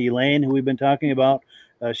good friend Elaine, who we've been talking about,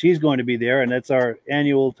 she's going to be there, and that's our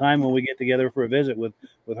annual time when we get together for a visit with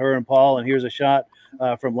her and Paul. And here's a shot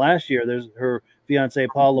from last year. There's her fiance,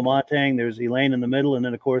 Paul Lamontagne. There's Elaine in the middle, and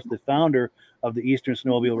then, of course, the founder of the Eastern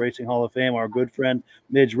Snowmobile Racing Hall of Fame, our good friend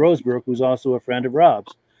Midge Rosebrook, who's also a friend of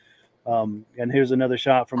Rob's. And here's another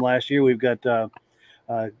shot from last year. We've got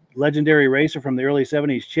legendary racer from the early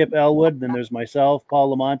 70s, Chip Elwood. Then there's myself,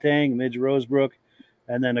 Paul Lamontagne, Midge Rosebrook.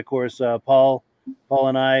 And then, of course, Paul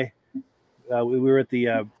and I, we were at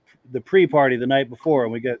the pre-party the night before,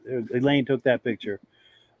 and we got Elaine took that picture.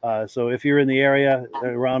 So if you're in the area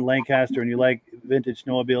around Lancaster and you like vintage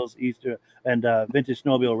snowmobiles, vintage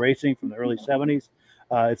snowmobile racing from the early 70s,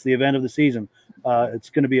 it's the event of the season. It's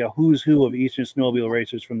going to be a who's who of Eastern snowmobile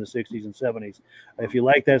racers from the 60s and 70s. If you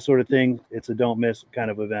like that sort of thing, it's a don't miss kind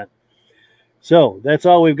of event. So that's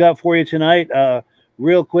all we've got for you tonight.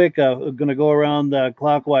 Real quick, going to go around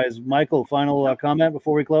clockwise. Michael, final comment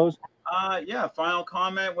before we close? Yeah, final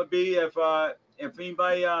comment would be if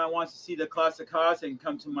anybody wants to see the classic cars, they can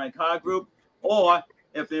come to my car group, or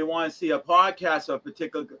if they want to see a podcast of a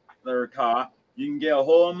particular car, you can get a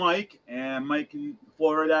hold of Mike, and Mike can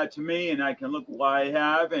forward that to me, and I can look what I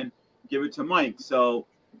have and give it to Mike. So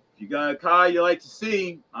if you got a car you like to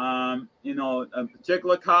see, you know, a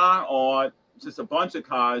particular car or just a bunch of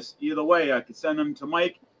cars, either way, I could send them to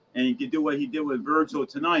Mike, and he could do what he did with Virgil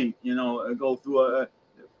tonight, you know, go through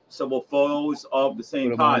several photos of the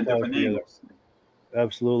same car in different angles.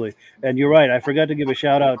 Absolutely. And you're right. I forgot to give a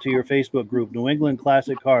shout out to your Facebook group, New England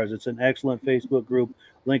Classic Cars. It's an excellent Facebook group.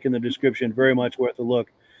 Link in the description. Very much worth a look.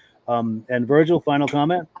 And Virgil, final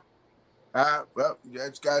comment? Well, I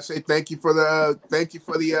just gotta say thank you for the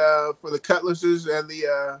cutlasses and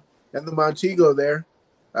the Montego there.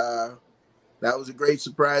 That was a great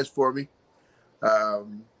surprise for me.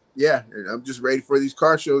 Yeah, and I'm just ready for these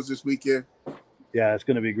car shows this weekend. Yeah, it's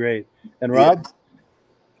going to be great. And Rob? Yeah.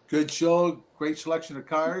 Good show, great selection of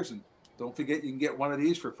cars, and don't forget you can get one of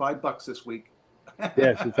these for $5 this week.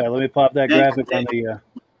 Yes, in fact, let me pop that graphic on the.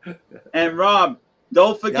 And Rob,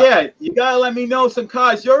 don't forget, you gotta let me know some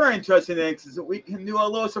cars you're interested in, because we can do a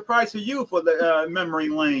little surprise for you for the memory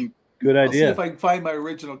lane. Good idea. I'll see if I can find my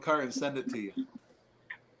original car and send it to you.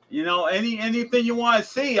 You know, anything you want to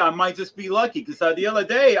see, I might just be lucky, because the other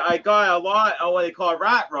day I got a lot of what they call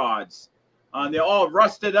rat rods. They're all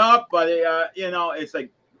rusted up, but you know, it's like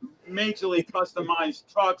majorly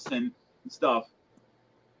customized trucks and stuff.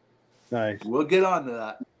 Nice. We'll get on to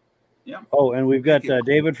that. Yeah. Oh, and we've got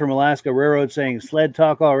David from Alaska Railroad saying, sled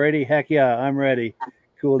talk already? Heck yeah, I'm ready.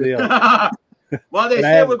 Cool deal. Well, they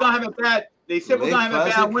said we're gonna have a bad. They said we're gonna have a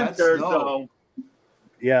bad winter, so.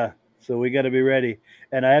 Yeah, so we got to be ready.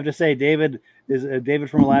 And I have to say, David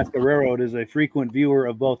from Alaska Railroad is a frequent viewer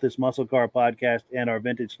of both this Muscle Car podcast and our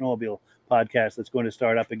Vintage Snowmobile podcast that's going to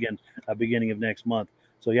start up again beginning of next month.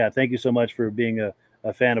 So yeah, thank you so much for being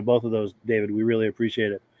a fan of both of those, David. We really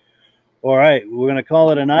appreciate it. All right, we're going to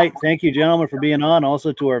call it a night. Thank you, gentlemen, for being on.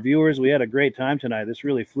 Also to our viewers, we had a great time tonight. This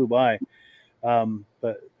really flew by.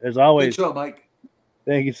 But as always, good show, Mike.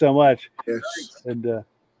 Thank you so much. Yes.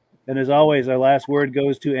 And as always, our last word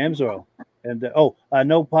goes to AMSOIL. And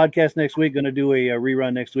no podcast next week. Going to do a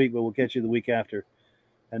rerun next week, but we'll catch you the week after.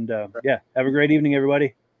 And yeah, have a great evening,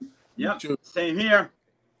 everybody. Yep, same here.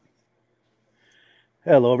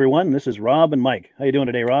 Hello, everyone. This is Rob and Mike. How you doing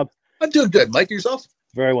today, Rob? I'm doing good. Mike, yourself?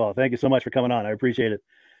 Very well. Thank you so much for coming on. I appreciate it.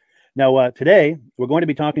 Now, today, we're going to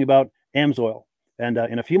be talking about AMSOIL. And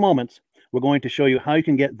in a few moments, we're going to show you how you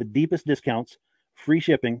can get the deepest discounts, free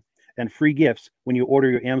shipping, and free gifts when you order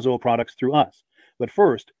your AMSOIL products through us. But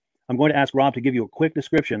first, I'm going to ask Rob to give you a quick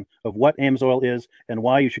description of what AMSOIL is and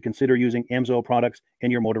why you should consider using AMSOIL products in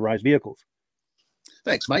your motorized vehicles.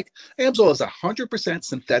 Thanks, Mike. AMSOIL is 100%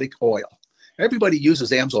 synthetic oil. Everybody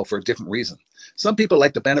uses AMSOIL for a different reason. Some people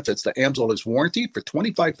like the benefits that AMSOIL is warranted for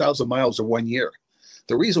 25,000 miles or 1 year.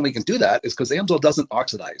 The reason we can do that is because AMSOIL doesn't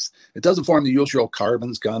oxidize. It doesn't form the usual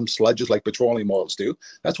carbons, gums, sludges like petroleum oils do.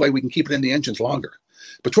 That's why we can keep it in the engines longer.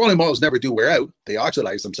 Petroleum oils never do wear out. They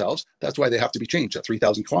oxidize themselves. That's why they have to be changed at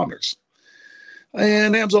 3,000 kilometers.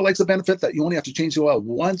 And AMSOIL likes the benefit that you only have to change the oil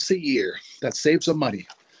once a year. That saves some money.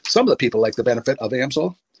 Some of the people like the benefit of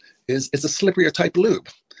AMSOIL is it's a slipperier type lube.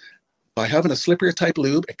 By having a slipperier type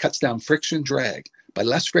lube, it cuts down friction and drag. By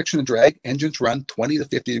less friction and drag, engines run 20 to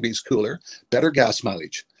 50 degrees cooler, better gas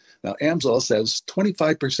mileage. Now, AMSOIL says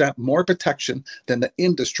 25% more protection than the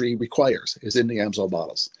industry requires is in the AMSOIL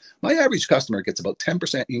bottles. My average customer gets about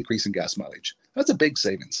 10% increase in gas mileage. That's a big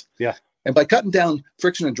savings. Yeah. And by cutting down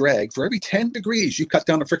friction and drag, for every 10 degrees you cut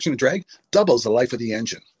down the friction and drag, doubles the life of the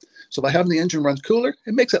engine. So by having the engine run cooler,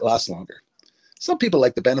 it makes it last longer. Some people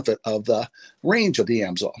like the benefit of the range of the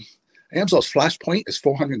AMSOIL. AMSOIL's flash point is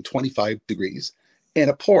 425 degrees, and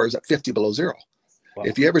it pours at 50 below zero. Wow.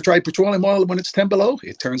 If you ever try petroleum oil when it's 10 below,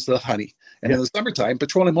 it turns to honey. And in the summertime,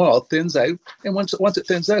 petroleum oil thins out, and once it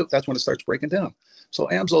thins out, that's when it starts breaking down. So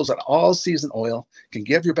AMSOIL is an all-season oil, can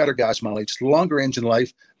give you better gas mileage, longer engine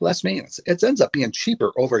life, less maintenance. It ends up being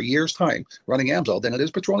cheaper over a year's time running AMSOIL than it is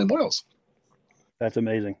petroleum oils. That's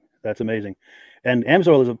amazing. That's amazing. And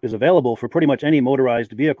AMSOIL is available for pretty much any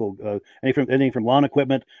motorized vehicle, anything from lawn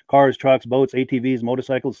equipment, cars, trucks, boats, ATVs,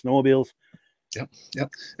 motorcycles, snowmobiles.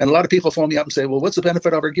 Yep. And a lot of people phone me up and say, well, what's the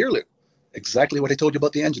benefit of our gear lube? Exactly what I told you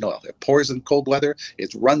about the engine oil. It pours in cold weather,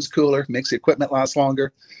 it runs cooler, makes the equipment last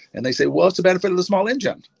longer. And they say, well, what's the benefit of the small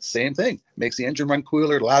engine? Same thing. Makes the engine run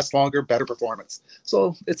cooler, last longer, better performance.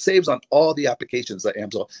 So it saves on all the applications that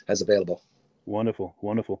AMSOIL has available. Wonderful,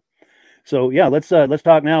 wonderful. So yeah, let's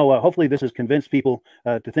talk now. Hopefully this has convinced people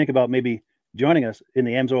to think about maybe joining us in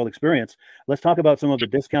the AMSOIL experience. Let's talk about some of the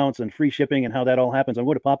discounts and free shipping and how that all happens. I'm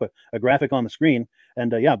going to pop a graphic on the screen.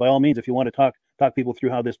 And yeah, by all means, if you want to talk people through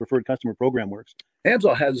how this preferred customer program works.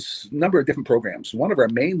 AMSOIL has a number of different programs. One of our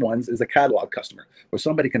main ones is a catalog customer, where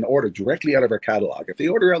somebody can order directly out of our catalog. If they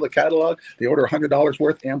order out of the catalog, they order $100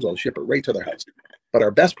 worth, AMSOIL will ship it right to their house. But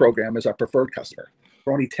our best program is our preferred customer.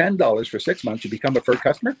 For only $10 for 6 months, you become a preferred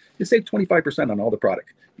customer. You save 25% on all the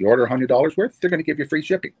product. You order $100 worth, they're going to give you free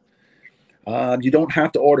shipping. You don't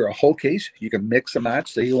have to order a whole case. You can mix and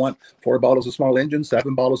match. Say you want 4 bottles of small engine,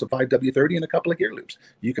 7 bottles of 5W30, and a couple of gear loops.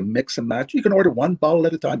 You can mix and match. You can order 1 bottle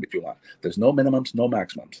at a time if you want. There's no minimums, no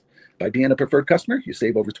maximums. By being a preferred customer, you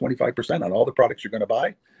save over 25% on all the products you're going to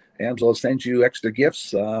buy. AMSOIL sends you extra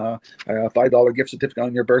gifts, a $5 gift certificate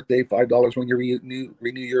on your birthday, $5 when you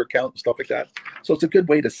renew your account, and stuff like that. So it's a good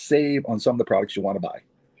way to save on some of the products you want to buy.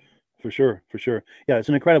 For sure, for sure. Yeah, it's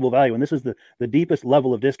an incredible value. And this is the deepest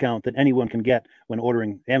level of discount that anyone can get when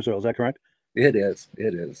ordering AMSOIL. Is that correct? It is.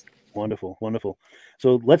 It is. Wonderful, wonderful.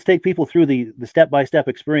 So let's take people through the step-by-step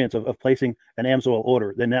experience of placing an AMSOIL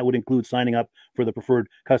order. Then that would include signing up for the preferred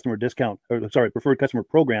customer discount, or sorry, preferred customer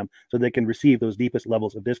program, so they can receive those deepest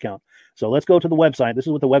levels of discount. So let's go to the website. This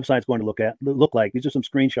is what the website's going to look like. These are some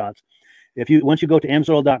screenshots. Once you go to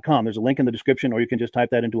amsoil.com, there's a link in the description, or you can just type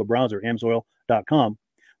that into a browser, amsoil.com.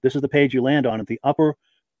 This is the page you land on. At the upper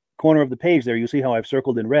corner of the page there, you see how I've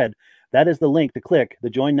circled in red. That is the link to click, the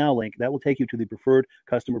Join Now link. That will take you to the preferred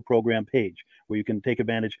customer program page, where you can take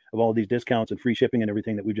advantage of all of these discounts and free shipping and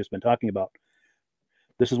everything that we've just been talking about.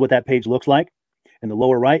 This is what that page looks like. In the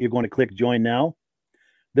lower right, you're going to click Join Now.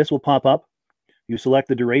 This will pop up. You select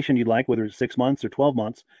the duration you'd like, whether it's 6 months or 12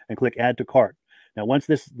 months, and click Add to Cart. Now, once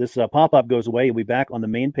this pop-up goes away, you'll be back on the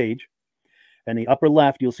main page. And the upper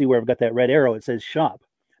left, you'll see where I've got that red arrow. It says Shop.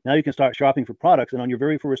 Now you can start shopping for products, and on your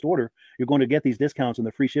very first order, you're going to get these discounts and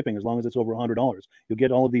the free shipping as long as it's over $100. You'll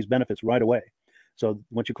get all of these benefits right away. So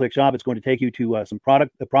once you click Shop, it's going to take you to a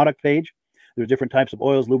product page. There's different types of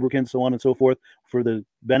oils, lubricants, so on and so forth. For the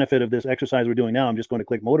benefit of this exercise we're doing now, I'm just going to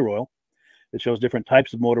click motor oil. It shows different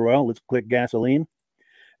types of motor oil. Let's click gasoline.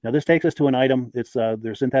 Now this takes us to an item. It's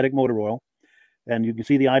their synthetic motor oil. And you can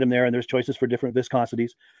see the item there, and there's choices for different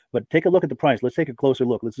viscosities. But take a look at the price. Let's take a closer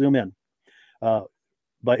look. Let's zoom in.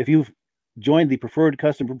 But if you've joined the preferred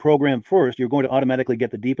customer program first, you're going to automatically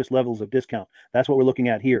get the deepest levels of discount. That's what we're looking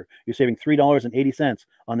at here. You're saving $3.80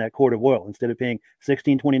 on that quart of oil. Instead of paying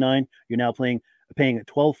 $16.29, you're now paying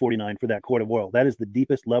 $12.49 for that quart of oil. That is the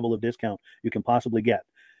deepest level of discount you can possibly get.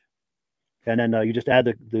 And then you just add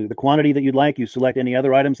the quantity that you'd like. You select any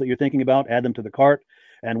other items that you're thinking about, add them to the cart.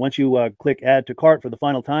 And once you click Add to Cart for the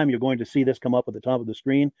final time, you're going to see this come up at the top of the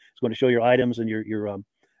screen. It's going to show your items and your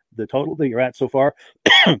the total that you're at so far.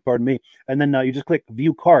 Pardon me. And then you just click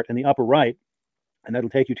View Cart in the upper right, and that'll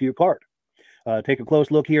take you to your cart. Take a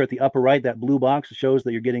close look here at the upper right. That blue box shows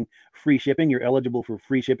that you're getting free shipping. You're eligible for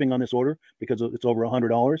free shipping on this order because it's over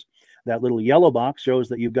 $100. That little yellow box shows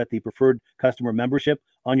that you've got the preferred customer membership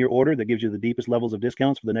on your order that gives you the deepest levels of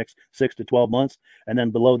discounts for the next 6 to 12 months. And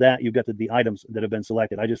then below that, you've got the items that have been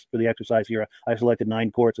selected. For the exercise here, I selected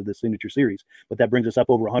 9 quarts of the signature series, but that brings us up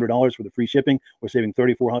over $100 for the free shipping. We're saving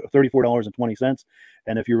 $34.20.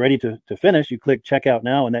 And if you're ready to finish, you click Checkout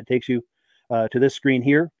Now, and that takes you to this screen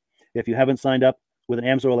here. If you haven't signed up with an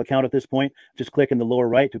AMSOIL account at this point, just click in the lower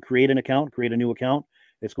right to create an account, create a new account.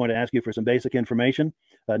 It's going to ask you for some basic information,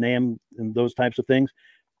 name, and those types of things.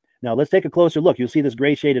 Now, let's take a closer look. You'll see this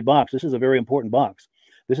gray shaded box. This is a very important box.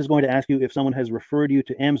 This is going to ask you if someone has referred you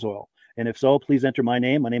to AMSOIL. And if so, please enter my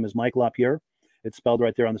name. My name is Mike LaPierre. It's spelled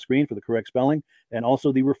right there on the screen for the correct spelling. And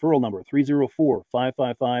also the referral number,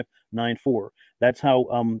 304-555-94. That's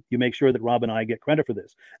how you make sure that Rob and I get credit for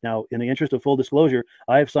this. Now, in the interest of full disclosure,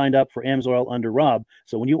 I have signed up for AMSOIL under Rob.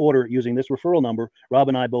 So when you order using this referral number, Rob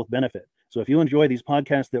and I both benefit. So if you enjoy these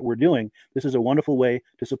podcasts that we're doing, this is a wonderful way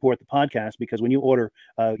to support the podcast, because when you order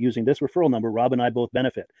using this referral number, Rob and I both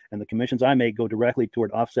benefit, and the commissions I make go directly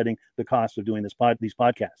toward offsetting the cost of doing these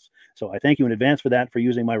podcasts. So I thank you in advance for that, for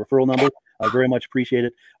using my referral number. I very much appreciate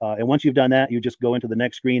it. And once you've done that, you just go into the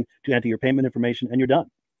next screen to enter your payment information, and you're done.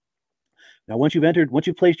 Now, once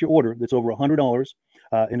you've placed your order that's over $100,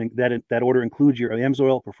 and that order includes your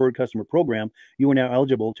AMSOIL Preferred Customer Program, you are now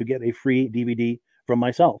eligible to get a free DVD from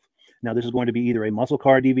myself. Now, this is going to be either a muscle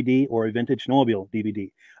car DVD or a vintage snowmobile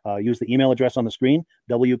DVD. Use the email address on the screen,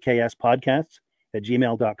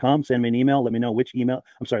 wkspodcasts@gmail.com. Send me an email. Let me know which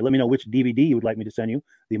DVD you would like me to send you,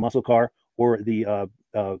 the muscle car or the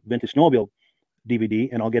vintage snowmobile DVD,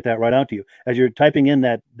 and I'll get that right out to you. As you're typing in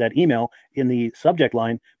that email, in the subject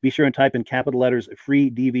line, be sure and type in capital letters "free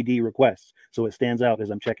DVD requests," so it stands out as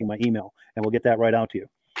I'm checking my email, and we'll get that right out to you.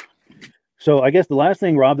 So I guess the last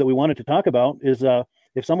thing, Rob, that we wanted to talk about is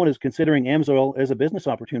if someone is considering AMSOIL as a business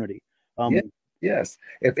opportunity. Yes.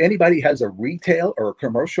 If anybody has a retail or a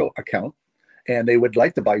commercial account and they would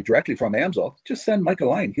like to buy directly from AMSOIL, just send Mike a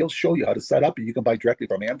line. He'll show you how to set up, and you can buy directly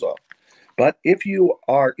from AMSOIL. But if you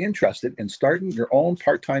are interested in starting your own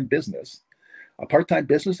part-time business, a part-time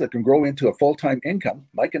business that can grow into a full-time income,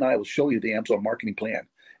 Mike and I will show you the AMSOIL marketing plan.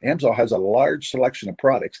 AMSOIL has a large selection of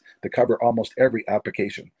products that cover almost every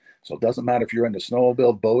application. So it doesn't matter if you're into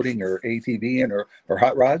snowmobile, boating, or ATVing, or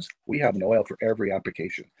hot rods. We have an oil for every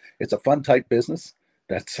application. It's a fun type business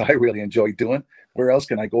that's I really enjoy doing. Where else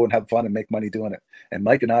can I go and have fun and make money doing it? And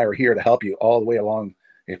Mike and I are here to help you all the way along.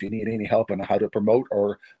 If you need any help on how to promote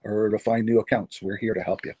or to find new accounts, we're here to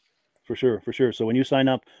help you. For sure. So when you sign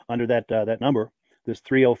up under that number, this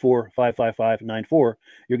 304-555-94,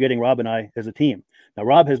 you're getting Rob and I as a team. Now,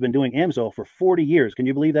 Rob has been doing AMSOIL for 40 years. Can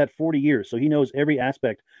you believe that? 40 years. So he knows every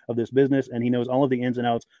aspect of this business, and he knows all of the ins and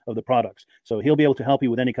outs of the products. So he'll be able to help you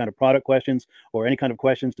with any kind of product questions or any kind of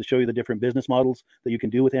questions to show you the different business models that you can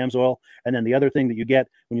do with AMSOIL. And then the other thing that you get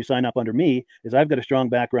when you sign up under me is I've got a strong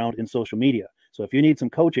background in social media. So if you need some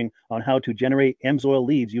coaching on how to generate AMSOIL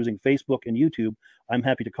leads using Facebook and YouTube, I'm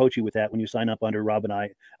happy to coach you with that when you sign up under Rob and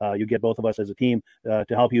I. You get both of us as a team to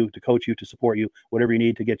help you, to coach you, to support you, whatever you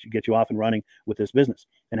need to get you off and running with this business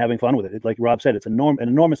and having fun with it. Like Rob said, it's an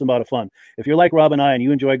enormous amount of fun. If you're like Rob and I and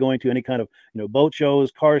you enjoy going to any kind of boat shows,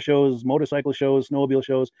 car shows, motorcycle shows, snowmobile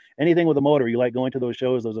shows, anything with a motor, you like going to those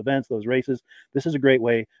shows, those events, those races, this is a great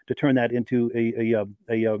way to turn that into a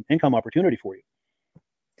income opportunity for you.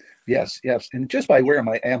 Yes. And just by wearing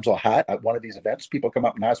my AMSOIL hat at one of these events, people come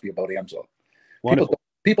up and ask me about AMSOIL.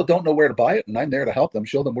 People don't know where to buy it, and I'm there to help them,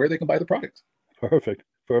 show them where they can buy the product. Perfect.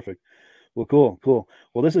 Well, cool.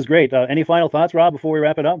 Well, this is great. Any final thoughts, Rob, before we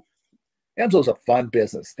wrap it up? AMSOIL is a fun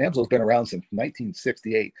business. AMSOIL's been around since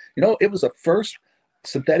 1968. It was the first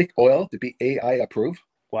synthetic oil to be AI approved.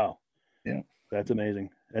 Wow. Yeah. That's amazing.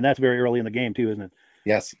 And that's very early in the game too, isn't it?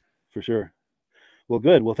 Yes. For sure. Well,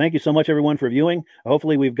 good. Well, thank you so much, everyone, for viewing.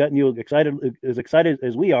 Hopefully, we've gotten you excited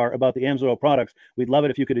as we are about the AMSOIL products. We'd love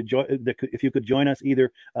it if you could join us either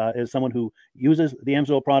as someone who uses the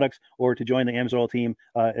AMSOIL products or to join the AMSOIL team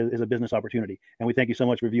as a business opportunity. And we thank you so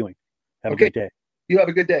much for viewing. Have a great day. You have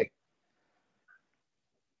a good day.